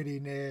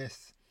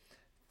grittiness,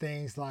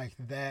 things like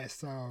that.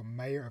 So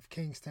Mayor of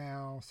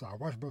Kingstown. So I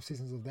watched both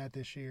seasons of that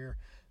this year.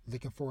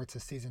 Looking forward to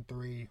season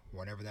 3,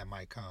 whenever that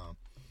might come.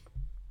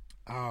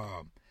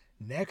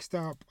 Next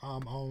up,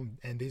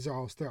 and these are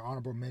all still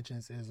honorable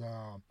mentions, is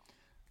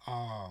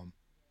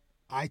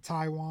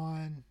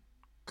Itaewon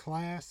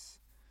Class.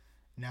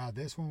 Now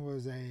this one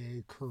was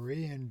a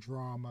Korean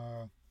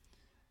drama.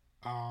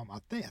 I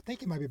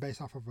think it might be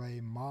based off of a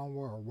manhwa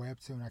or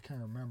webtoon. I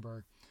can't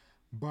remember,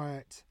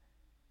 but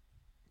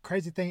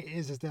crazy thing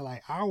is that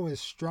like I was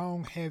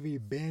strong heavy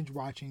binge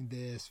watching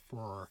this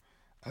for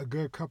a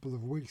good couple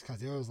of weeks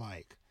because it was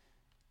like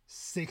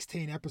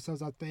 16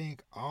 episodes, I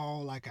think,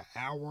 all like an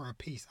hour a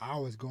piece. I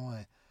was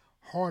going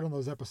hard on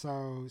those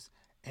episodes,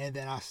 and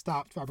then I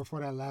stopped right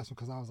before that last one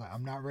because I was like,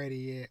 I'm not ready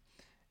yet.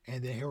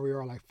 And then here we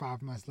are like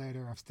 5 months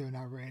later, I'm still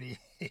not ready.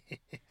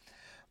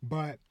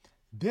 But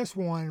this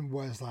one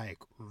was like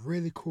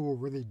really cool,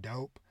 really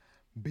dope,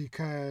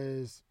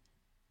 because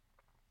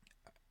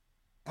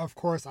of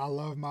course I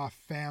love my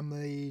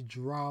family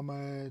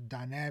drama,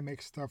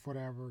 dynamic stuff,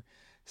 whatever.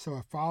 So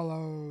it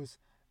follows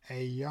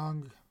a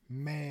young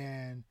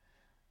man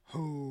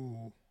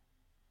who,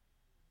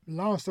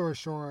 long story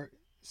short,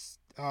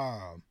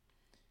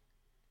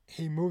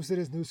 he moves to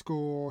this new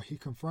school. He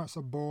confronts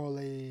a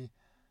bully.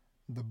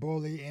 The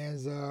bully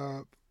ends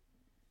up,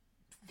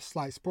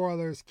 slight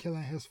spoilers,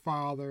 killing his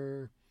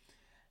father.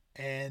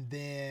 And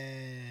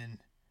then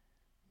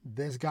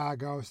this guy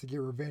goes to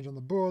get revenge on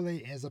the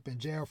bully, ends up in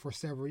jail for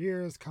several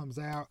years, comes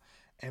out,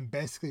 and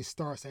basically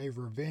starts a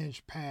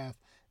revenge path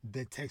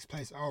that takes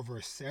place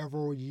over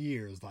several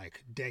years,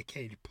 like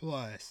decade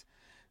plus,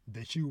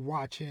 that you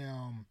watch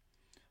him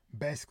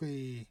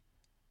basically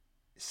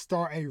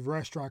start a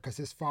restaurant because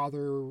his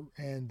father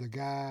and the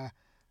guy,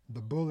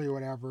 the bully or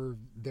whatever,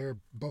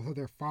 both of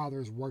their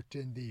fathers worked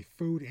in the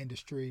food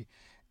industry,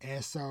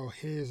 and so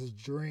his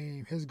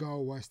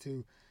goal was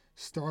to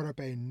start up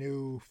a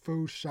new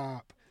food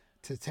shop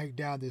to take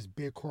down this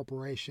big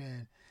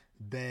corporation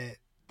that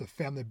the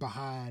family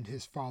behind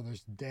his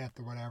father's death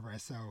or whatever.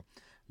 And so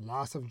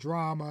lots of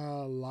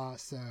drama,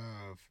 lots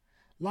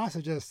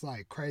of just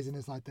like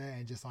craziness like that,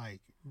 and just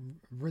like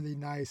really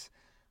nice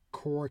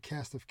core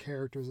cast of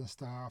characters and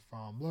stuff.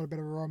 A little bit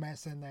of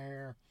romance in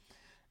there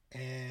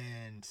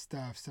and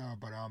stuff. So,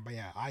 but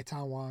yeah,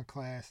 Itaewon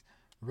Class,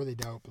 really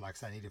dope. Like I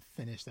said, I need to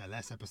finish that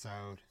last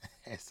episode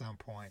at some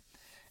point.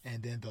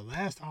 And then the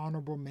last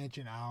honorable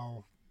mention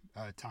I'll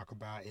talk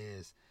about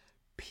is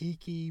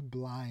Peaky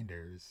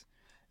Blinders.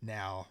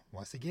 Now,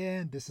 once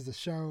again, this is a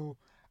show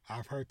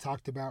I've heard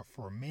talked about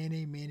for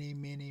many, many,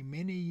 many,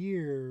 many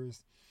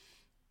years,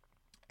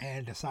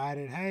 and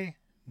decided, hey,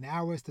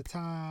 now is the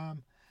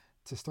time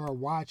to start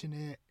watching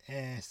it.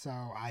 And so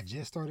I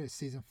just started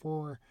season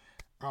 4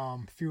 a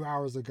few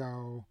hours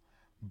ago,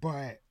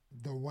 but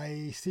the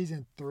way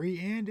season 3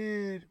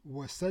 ended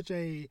was such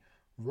a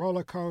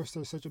roller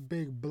coaster, such a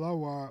big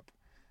blow up,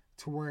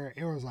 to where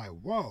it was like,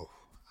 whoa,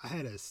 I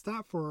had to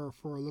stop for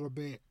a little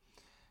bit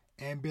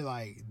and be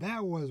like,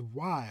 that was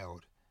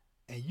wild.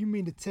 And you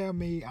mean to tell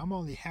me I'm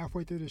only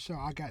halfway through the show?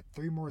 I got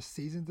 3 more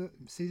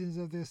seasons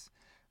of this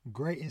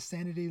great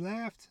insanity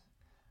left.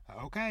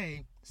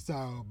 Okay,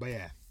 so but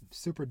yeah,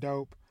 super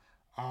dope.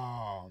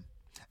 Um,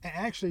 and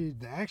actually,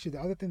 the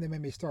other thing that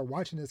made me start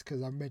watching this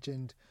because I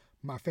mentioned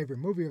my favorite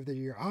movie of the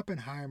year,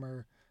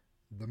 Oppenheimer.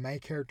 The main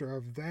character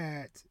of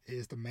that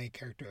is the main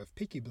character of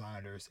Peaky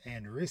Blinders,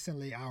 and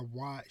recently I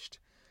watched.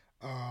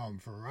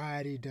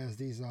 Variety does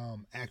these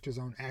actors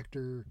on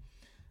actor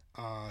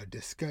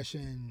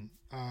discussion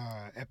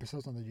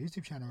episodes on the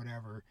YouTube channel, or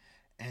whatever,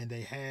 and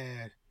they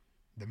had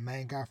the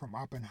main guy from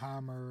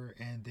Oppenheimer,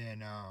 and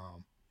then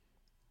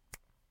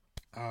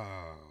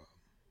uh,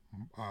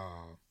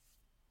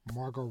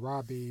 Margot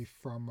Robbie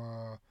from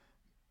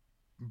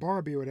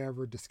Barbie or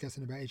whatever,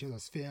 discussing about each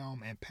other's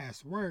film and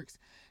past works,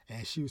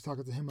 and she was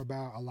talking to him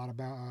about a lot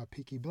about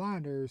Peaky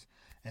Blinders,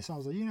 and so I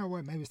was like, you know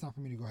what, maybe it's time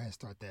for me to go ahead and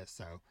start that.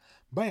 So,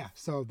 but yeah,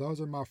 so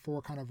those are my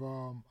 4 kind of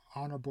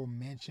honorable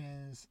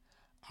mentions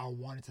I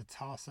wanted to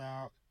toss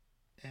out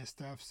and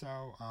stuff.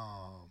 So,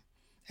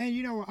 and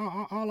you know,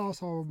 I'll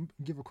also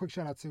give a quick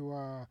shout out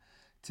to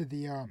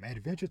the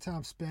Adventure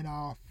Time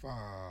spinoff,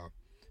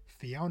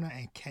 Fiona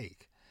and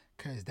Cake,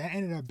 because that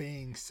ended up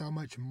being so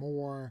much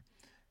more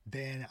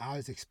than I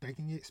was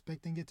expecting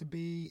it to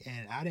be,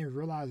 and I didn't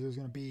realize it was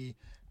going to be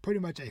pretty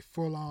much a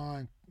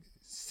full-on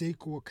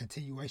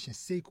continuation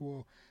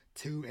sequel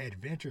to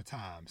Adventure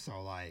Time. So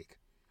like,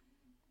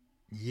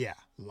 yeah,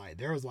 like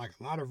there was like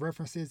a lot of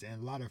references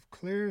and a lot of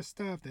clear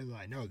stuff that's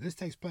like, no, this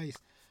takes place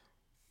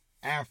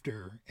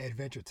after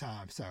Adventure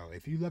Time. So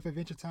if you love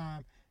Adventure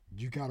Time,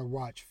 you gotta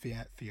watch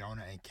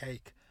Fiona and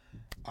Cake.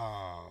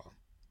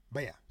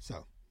 But yeah,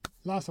 so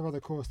lots of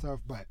other cool stuff.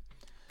 But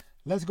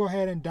let's go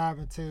ahead and dive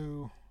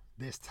into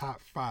this top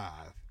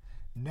 5.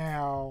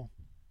 Now,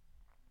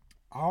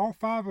 all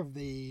 5 of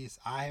these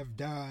I have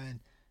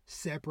done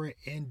separate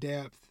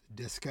in-depth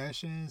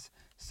discussions.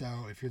 So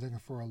if you're looking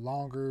for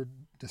longer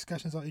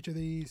discussions on each of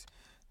these,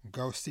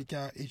 go seek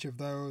out each of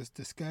those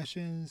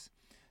discussions.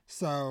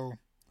 So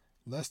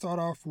let's start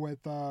off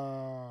with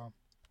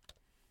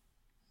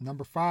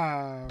number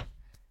 5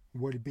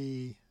 would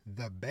be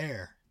The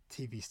Bear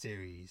TV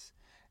series.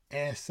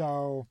 And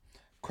so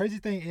crazy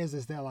thing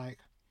is that like,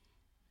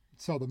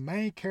 so the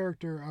main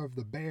character of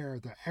the bear,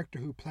 the actor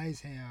who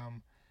plays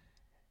him,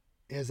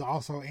 is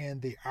also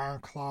in the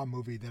Iron Claw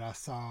movie that I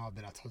saw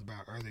that I talked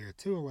about earlier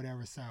too, or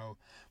whatever. So,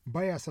 but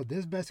yeah, so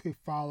this basically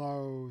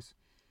follows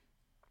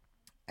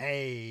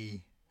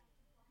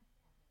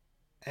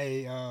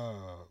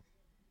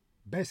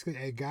basically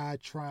a guy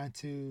trying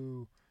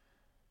to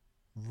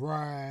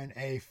run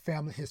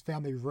his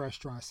family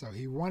restaurant. So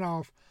he went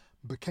off,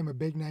 became a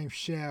big name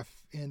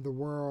chef in the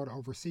world,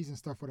 overseas and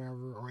stuff,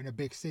 whatever, or in a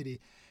big city.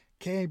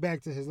 Came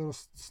back to his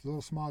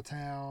little small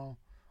town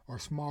or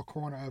small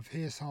corner of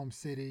his home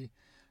city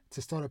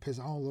to start up his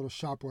own little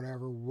shop,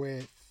 whatever,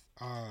 with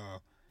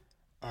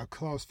a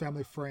close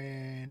family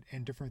friend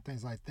and different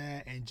things like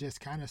that, and just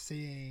kind of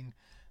seeing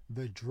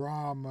the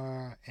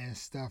drama and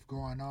stuff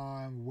going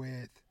on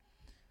with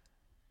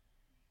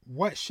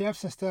what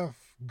chefs and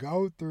stuff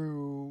go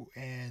through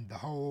and the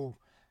whole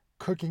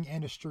cooking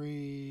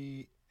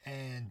industry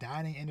and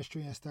dining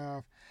industry and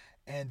stuff,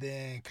 and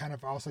then kind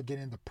of also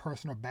getting the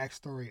personal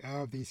backstory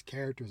of these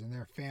characters and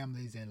their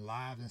families and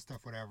lives and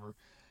stuff, whatever.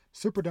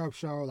 Super dope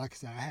show. Like I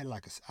said,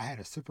 I had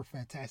a super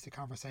fantastic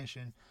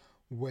conversation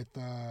with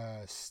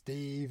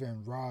Steve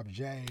and Rob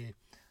J.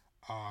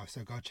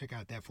 So go check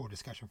out that full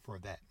discussion for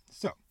that.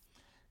 So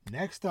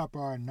next up,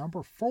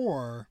 number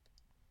 4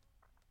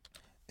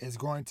 is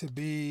going to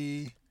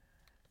be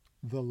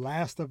The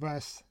Last of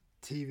Us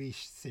TV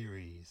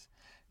series.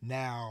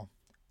 Now,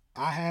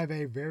 I have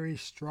a very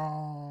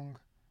strong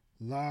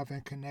love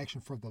and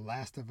connection for The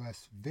Last of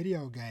Us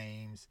video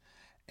games,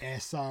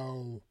 and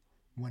so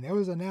when it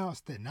was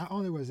announced that not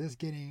only was this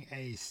getting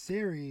a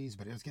series,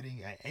 but it was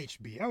getting a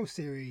HBO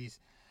series,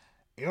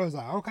 it was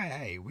like, okay,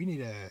 hey, we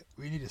need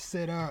to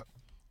sit up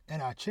in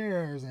our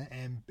chairs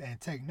and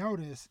take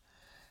notice.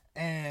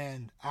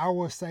 And I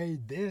will say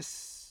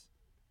this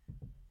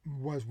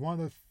was one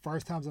of the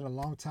first times in a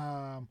long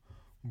time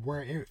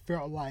where it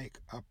felt like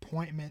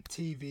appointment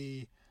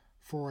TV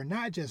for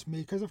not just me,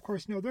 because of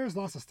course, there's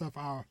lots of stuff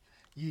I'll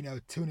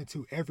tune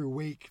into every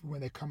week when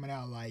they're coming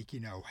out, like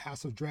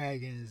House of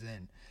Dragons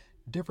and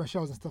different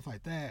shows and stuff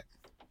like that.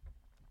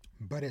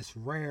 But it's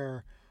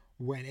rare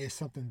when it's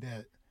something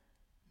that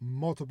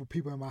multiple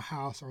people in my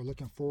house are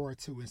looking forward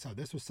to. And so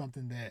this was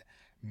something that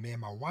me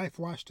and my wife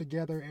watched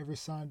together every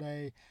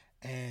Sunday,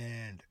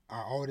 and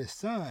our oldest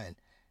son,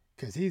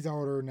 because he's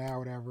older now,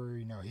 whatever,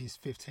 he's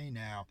 15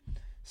 now.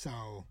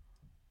 So,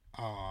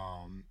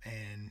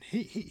 and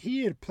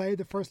he had played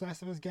the first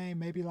Last of Us game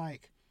maybe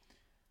like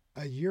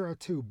a year or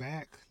 2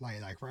 back,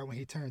 like right when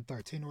he turned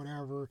 13 or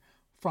whatever.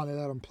 Finally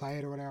let him play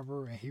it or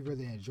whatever, and he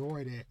really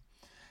enjoyed it.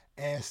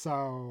 And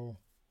so,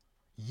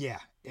 yeah,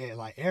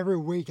 like every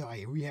week,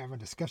 like we having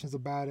discussions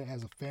about it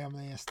as a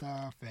family and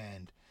stuff.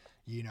 And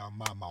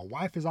my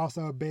wife is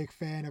also a big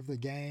fan of the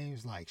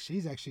games. Like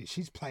she's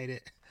played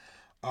it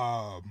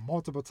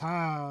multiple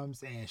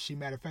times, and she,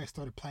 matter of fact,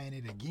 started playing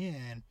it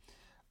again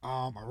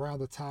around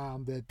the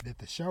time that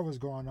the show was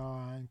going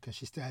on, because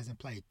she still hasn't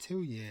played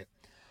 2 yet.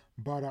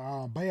 But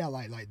yeah,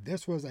 like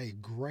this was a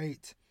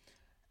great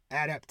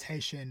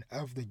adaptation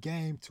of the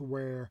game, to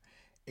where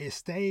it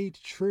stayed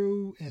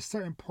true in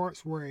certain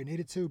parts where it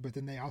needed to, but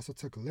then they also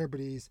took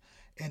liberties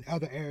in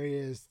other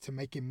areas to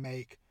make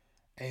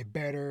a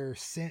better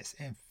sense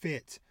and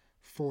fit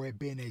for it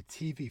being a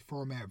TV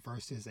format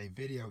versus a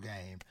video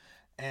game.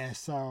 And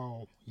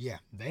so, yeah,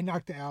 they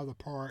knocked it out of the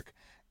park,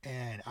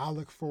 and I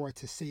look forward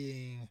to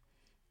seeing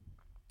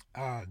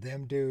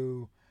them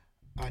do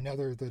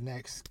the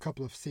next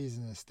couple of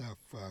seasons and stuff,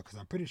 because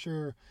I'm pretty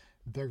sure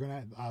they're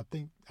gonna. I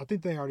think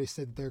they already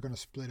said they're gonna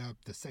split up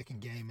the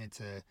second game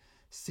into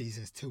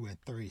seasons 2 and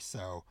 3.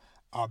 So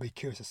I'll be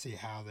curious to see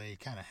how they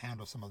kind of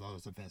handle some of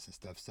those events and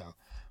stuff. So,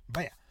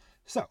 but yeah,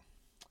 so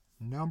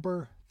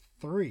number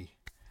 3.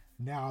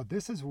 Now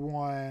this is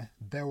one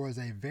that was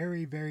a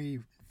very, very,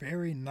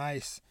 very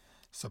nice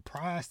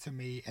surprise to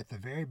me at the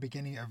very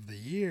beginning of the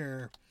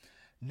year.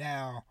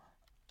 Now,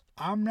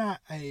 I'm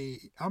not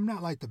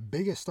like the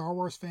biggest Star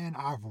Wars fan.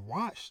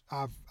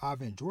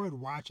 I've enjoyed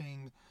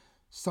watching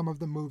some of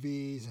the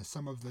movies and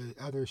some of the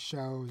other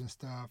shows and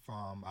stuff.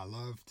 I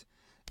loved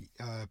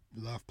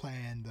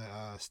playing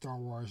the Star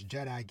Wars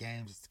Jedi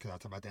games, because I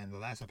talked about that in the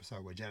last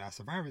episode with Jedi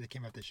Survivor that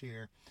came out this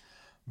year.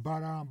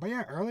 But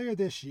yeah, earlier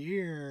this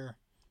year,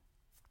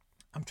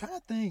 I'm trying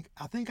to think.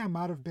 I think I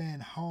might have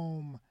been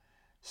home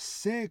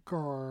sick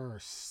or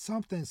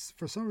something.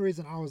 For some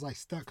reason, I was like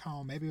stuck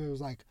home. Maybe it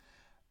was like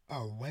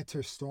a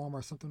winter storm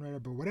or something like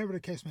that. But whatever the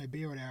case may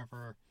be, or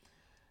whatever,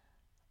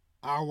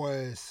 I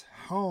was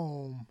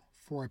home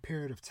for a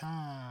period of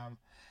time,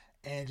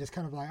 and just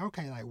kind of like,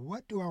 okay, like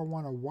what do I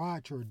want to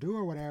watch or do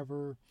or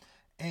whatever.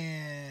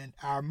 And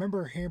I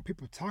remember hearing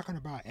people talking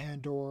about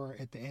Andor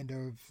at the end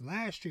of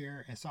last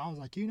year, and so I was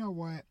like, you know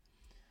what?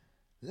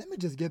 Let me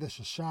just give this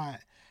a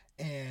shot.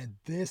 And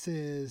this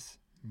is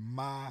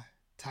my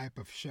type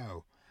of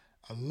show.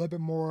 A little bit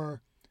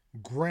more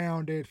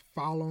grounded,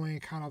 following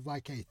kind of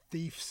like a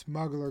thief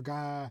smuggler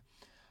guy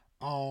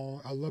on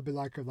a little bit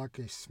like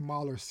a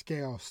smaller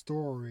scale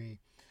story.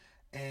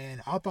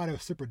 And I thought it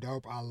was super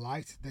dope. I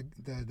liked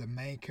the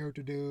main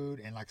character dude,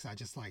 and like I said, I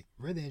just like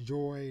really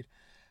enjoyed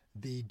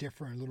the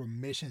different little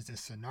missions and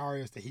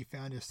scenarios that he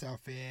found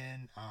himself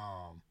in.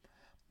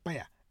 But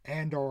yeah,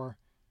 Andor,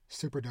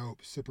 super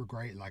dope, super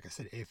great. Like I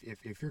said, if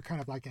you're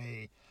kind of like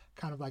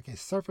a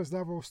surface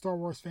level Star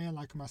Wars fan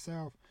like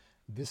myself,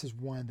 this is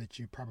one that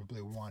you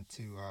probably want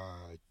to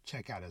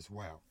check out as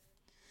well.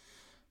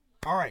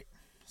 All right,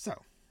 so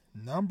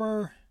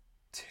number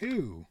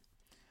 2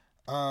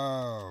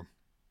 uh,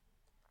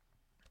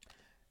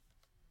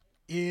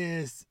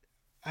 is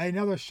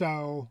another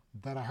show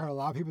that I heard a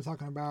lot of people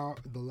talking about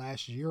the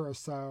last year or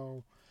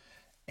so,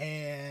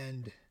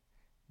 and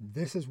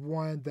this is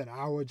one that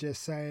I would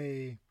just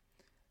say,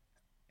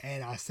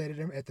 and I said it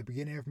at the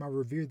beginning of my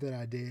review that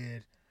I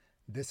did,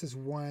 this is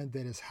one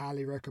that is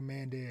highly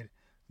recommended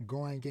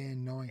going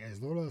in knowing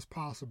as little as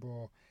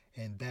possible,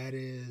 and that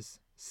is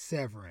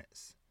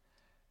Severance.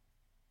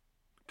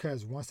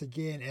 Because once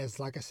again, as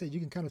like I said, you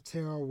can kind of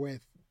tell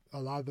with a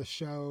lot of the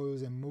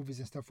shows and movies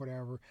and stuff,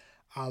 whatever,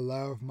 I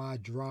love my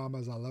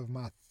dramas, I love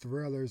my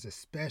thrillers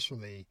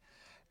especially.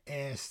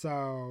 And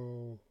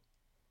so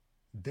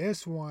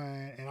this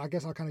one, and I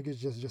guess I'll kind of get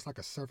just like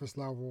a surface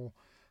level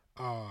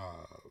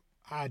uh,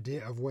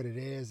 idea of what it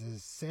is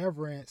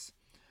Severance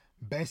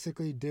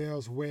basically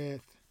deals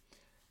with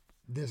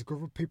this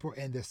group of people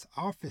in this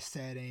office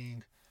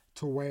setting,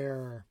 to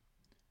where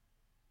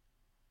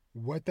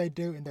what they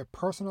do in their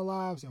personal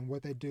lives and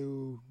what they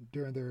do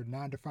during their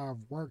 9 to 5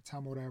 work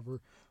time, or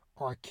whatever,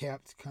 are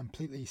kept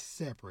completely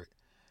separate.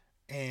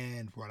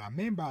 And what I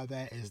mean by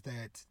that is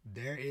that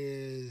there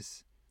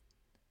is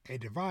a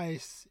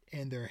device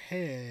in their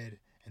head,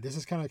 and this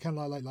is kind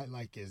of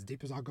like as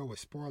deep as I'll go with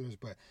spoilers,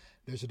 but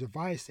there's a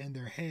device in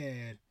their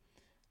head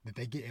that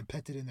they get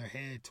implanted in their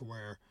head, to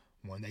where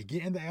when they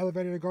get in the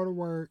elevator to go to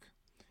work,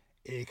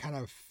 it kind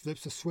of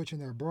flips a switch in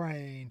their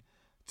brain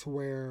to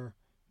where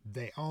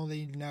they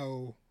only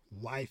know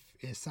life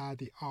inside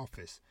the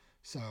office.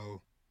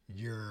 So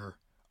your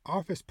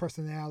office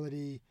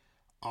personality,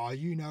 all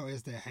you know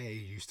is that, hey,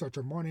 you start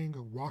your morning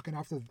walking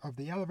off of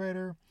the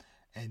elevator,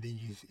 and then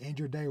you end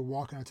your day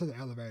walking onto the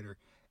elevator,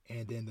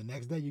 and then the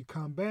next day you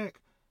come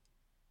back,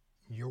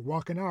 you're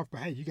walking off, but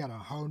hey, you got a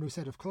whole new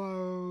set of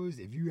clothes.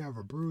 If you have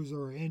a bruise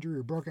or injury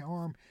or broken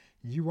arm,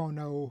 you won't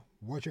know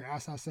what your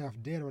outside self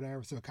did or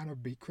whatever. So it kind of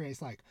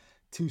creates like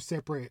 2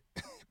 separate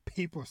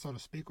people, so to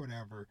speak,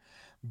 whatever.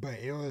 But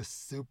it was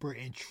super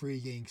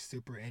intriguing,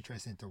 super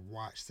interesting to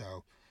watch.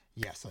 So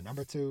yeah, so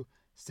number 2,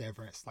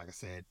 Severance. Like I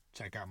said,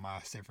 check out my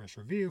Severance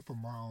review for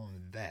more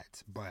on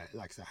that. But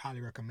like I said, highly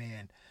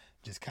recommend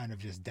just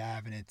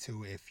diving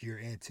into it if you're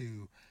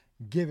into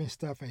giving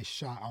stuff a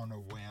shot on a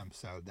whim.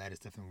 So that is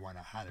definitely one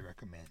I highly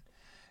recommend.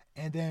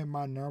 And then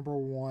my number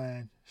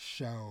 1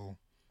 show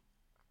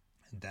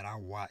that I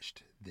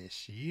watched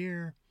this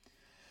year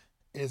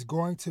is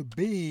going to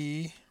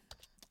be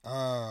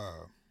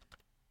Uh,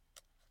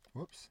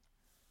 whoops.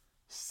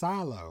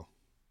 Silo.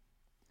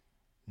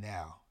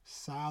 Now,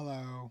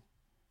 Silo,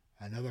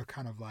 another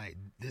kind of like,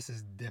 this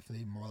is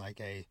definitely more like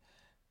a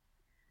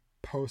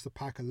post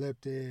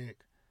apocalyptic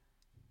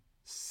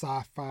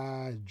sci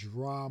fi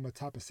drama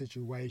type of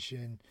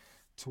situation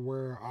to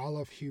where all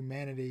of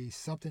humanity,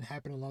 something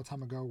happened a long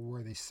time ago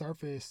where the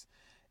surface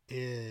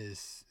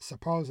is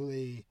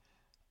supposedly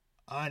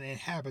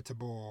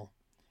uninhabitable.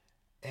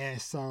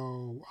 And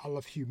so all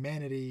of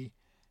humanity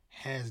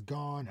has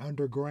gone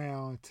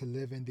underground to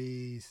live in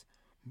these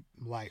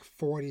like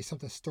 40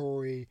 something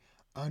story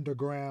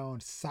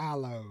underground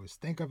silos.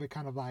 Think of it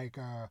kind of like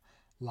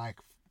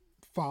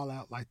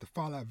Fallout, like the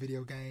Fallout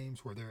video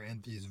games where they're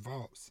in these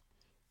vaults.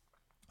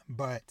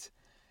 But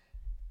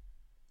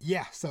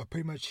yeah, so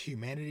pretty much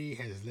humanity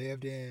has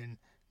lived in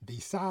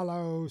these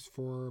silos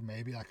for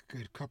maybe like a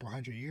good couple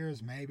hundred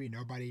years. Maybe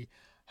nobody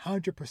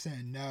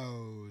 100%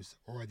 knows,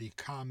 or the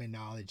common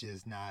knowledge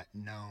is not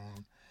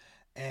known.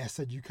 And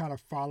so you kind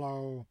of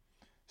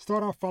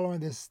start off following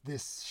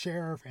this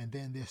sheriff and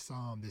then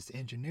this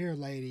engineer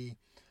lady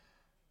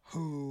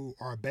who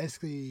are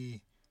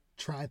basically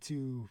trying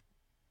to.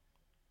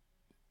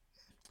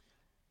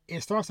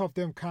 It starts off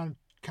them kind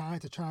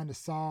of trying to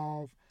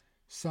solve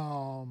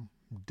some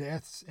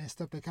deaths and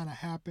stuff that kind of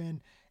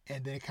happen,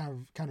 and then it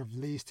kind of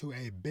leads to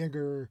a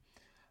bigger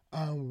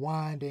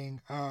unwinding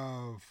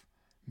of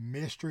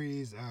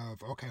mysteries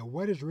of, okay,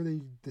 what is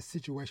really the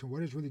situation,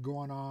 what is really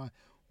going on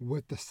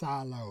with the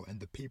silo and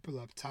the people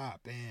up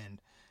top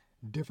and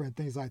different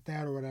things like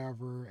that or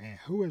whatever, and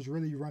who is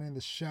really running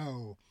the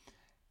show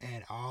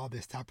and all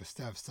this type of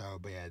stuff. So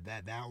but yeah,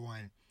 that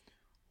one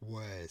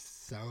was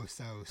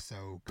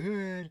so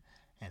good,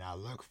 and I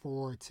look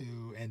forward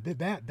to, and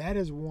that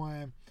is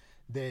one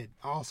that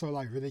also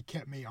like really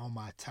kept me on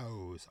my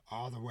toes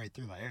all the way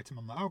through. Like every time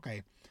I'm like,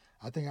 okay,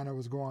 I think I know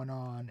what's going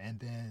on, and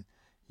then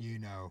you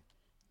know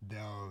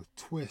they'll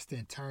twist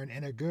and turn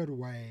in a good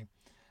way,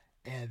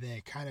 and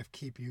then kind of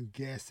keep you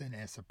guessing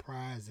and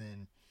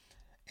surprising.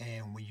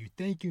 And when you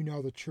think you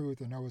know the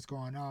truth or know what's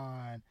going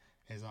on,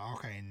 it's like,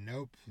 okay,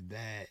 nope,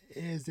 that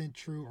isn't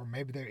true, or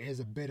maybe there is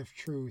a bit of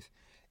truth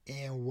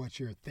in what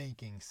you're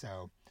thinking.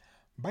 So,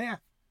 but yeah,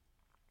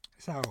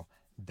 so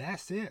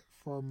that's it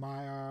for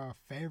my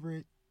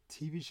favorite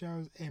TV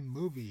shows and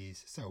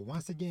movies. So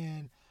once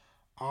again,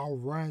 I'll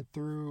run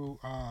through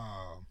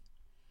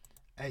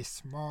a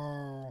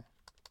small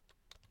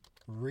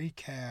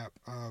recap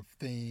of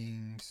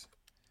things.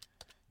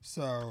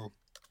 So,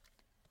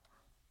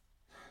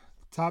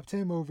 top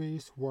 10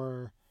 movies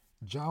were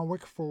John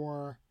Wick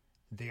 4,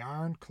 The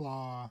Iron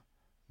Claw,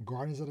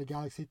 Guardians of the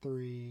Galaxy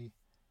 3,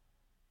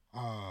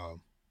 uh,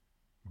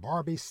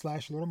 Barbie /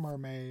 Little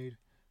Mermaid,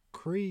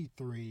 Creed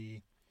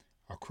 3,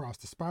 Across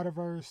the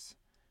Spider-Verse,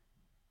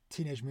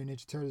 Teenage Mutant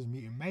Ninja Turtles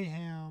Mutant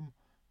Mayhem,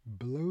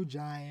 Blue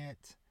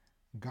Giant,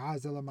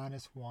 Godzilla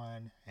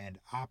 -1, and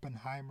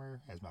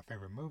Oppenheimer as my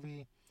favorite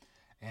movie.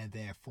 And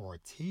then for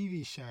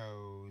TV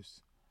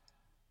shows,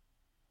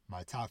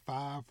 my top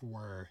 5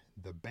 were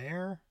The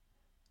Bear,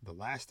 The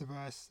Last of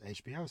Us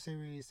HBO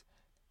series,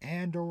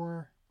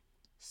 Andor,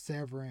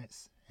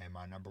 Severance, and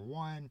my number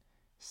 1,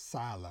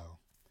 Silo.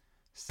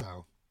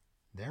 So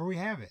there we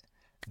have it.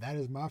 That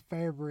is my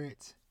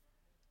favorite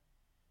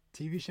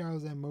TV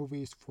shows and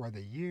movies for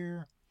the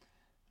year.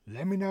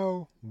 Let me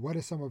know what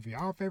is some of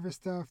y'all favorite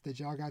stuff that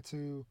y'all got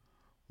to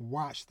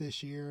watch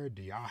this year.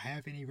 Do y'all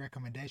have any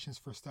recommendations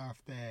for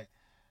stuff that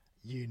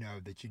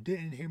that you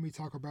didn't hear me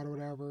talk about or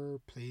whatever?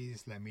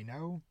 Please let me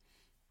know.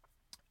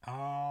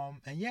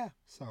 And yeah,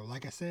 so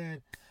like I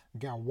said,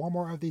 got one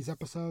more of these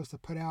episodes to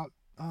put out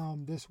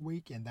this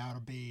week, and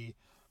that'll be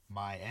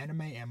my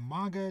anime and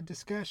manga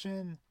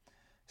discussion.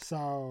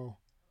 So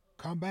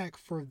come back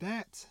for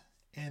that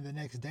in the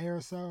next day or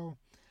so.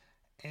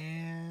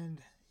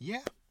 And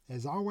yeah,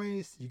 as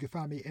always, you can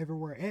find me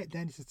everywhere at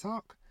Danny to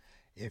Talk.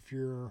 If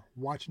you're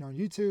watching on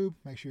YouTube,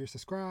 make sure you're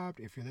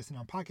subscribed. If you're listening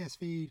on podcast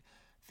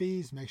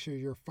feeds, make sure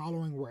you're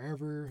following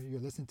wherever you're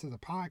listening to the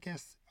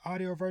podcast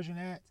audio version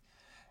at.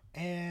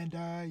 And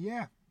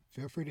yeah,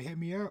 feel free to hit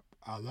me up.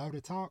 I love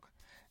to talk.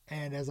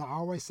 And as I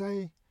always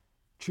say,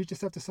 treat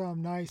yourself to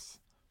something nice.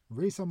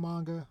 Read some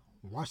manga,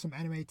 watch some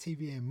anime,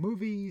 TV, and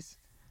movies,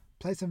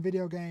 play some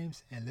video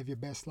games, and live your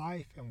best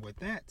life. And with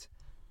that,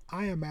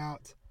 I am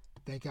out.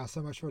 Thank y'all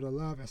so much for the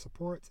love and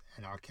support,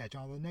 and I'll catch you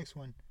on the next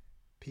one.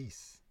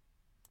 Peace.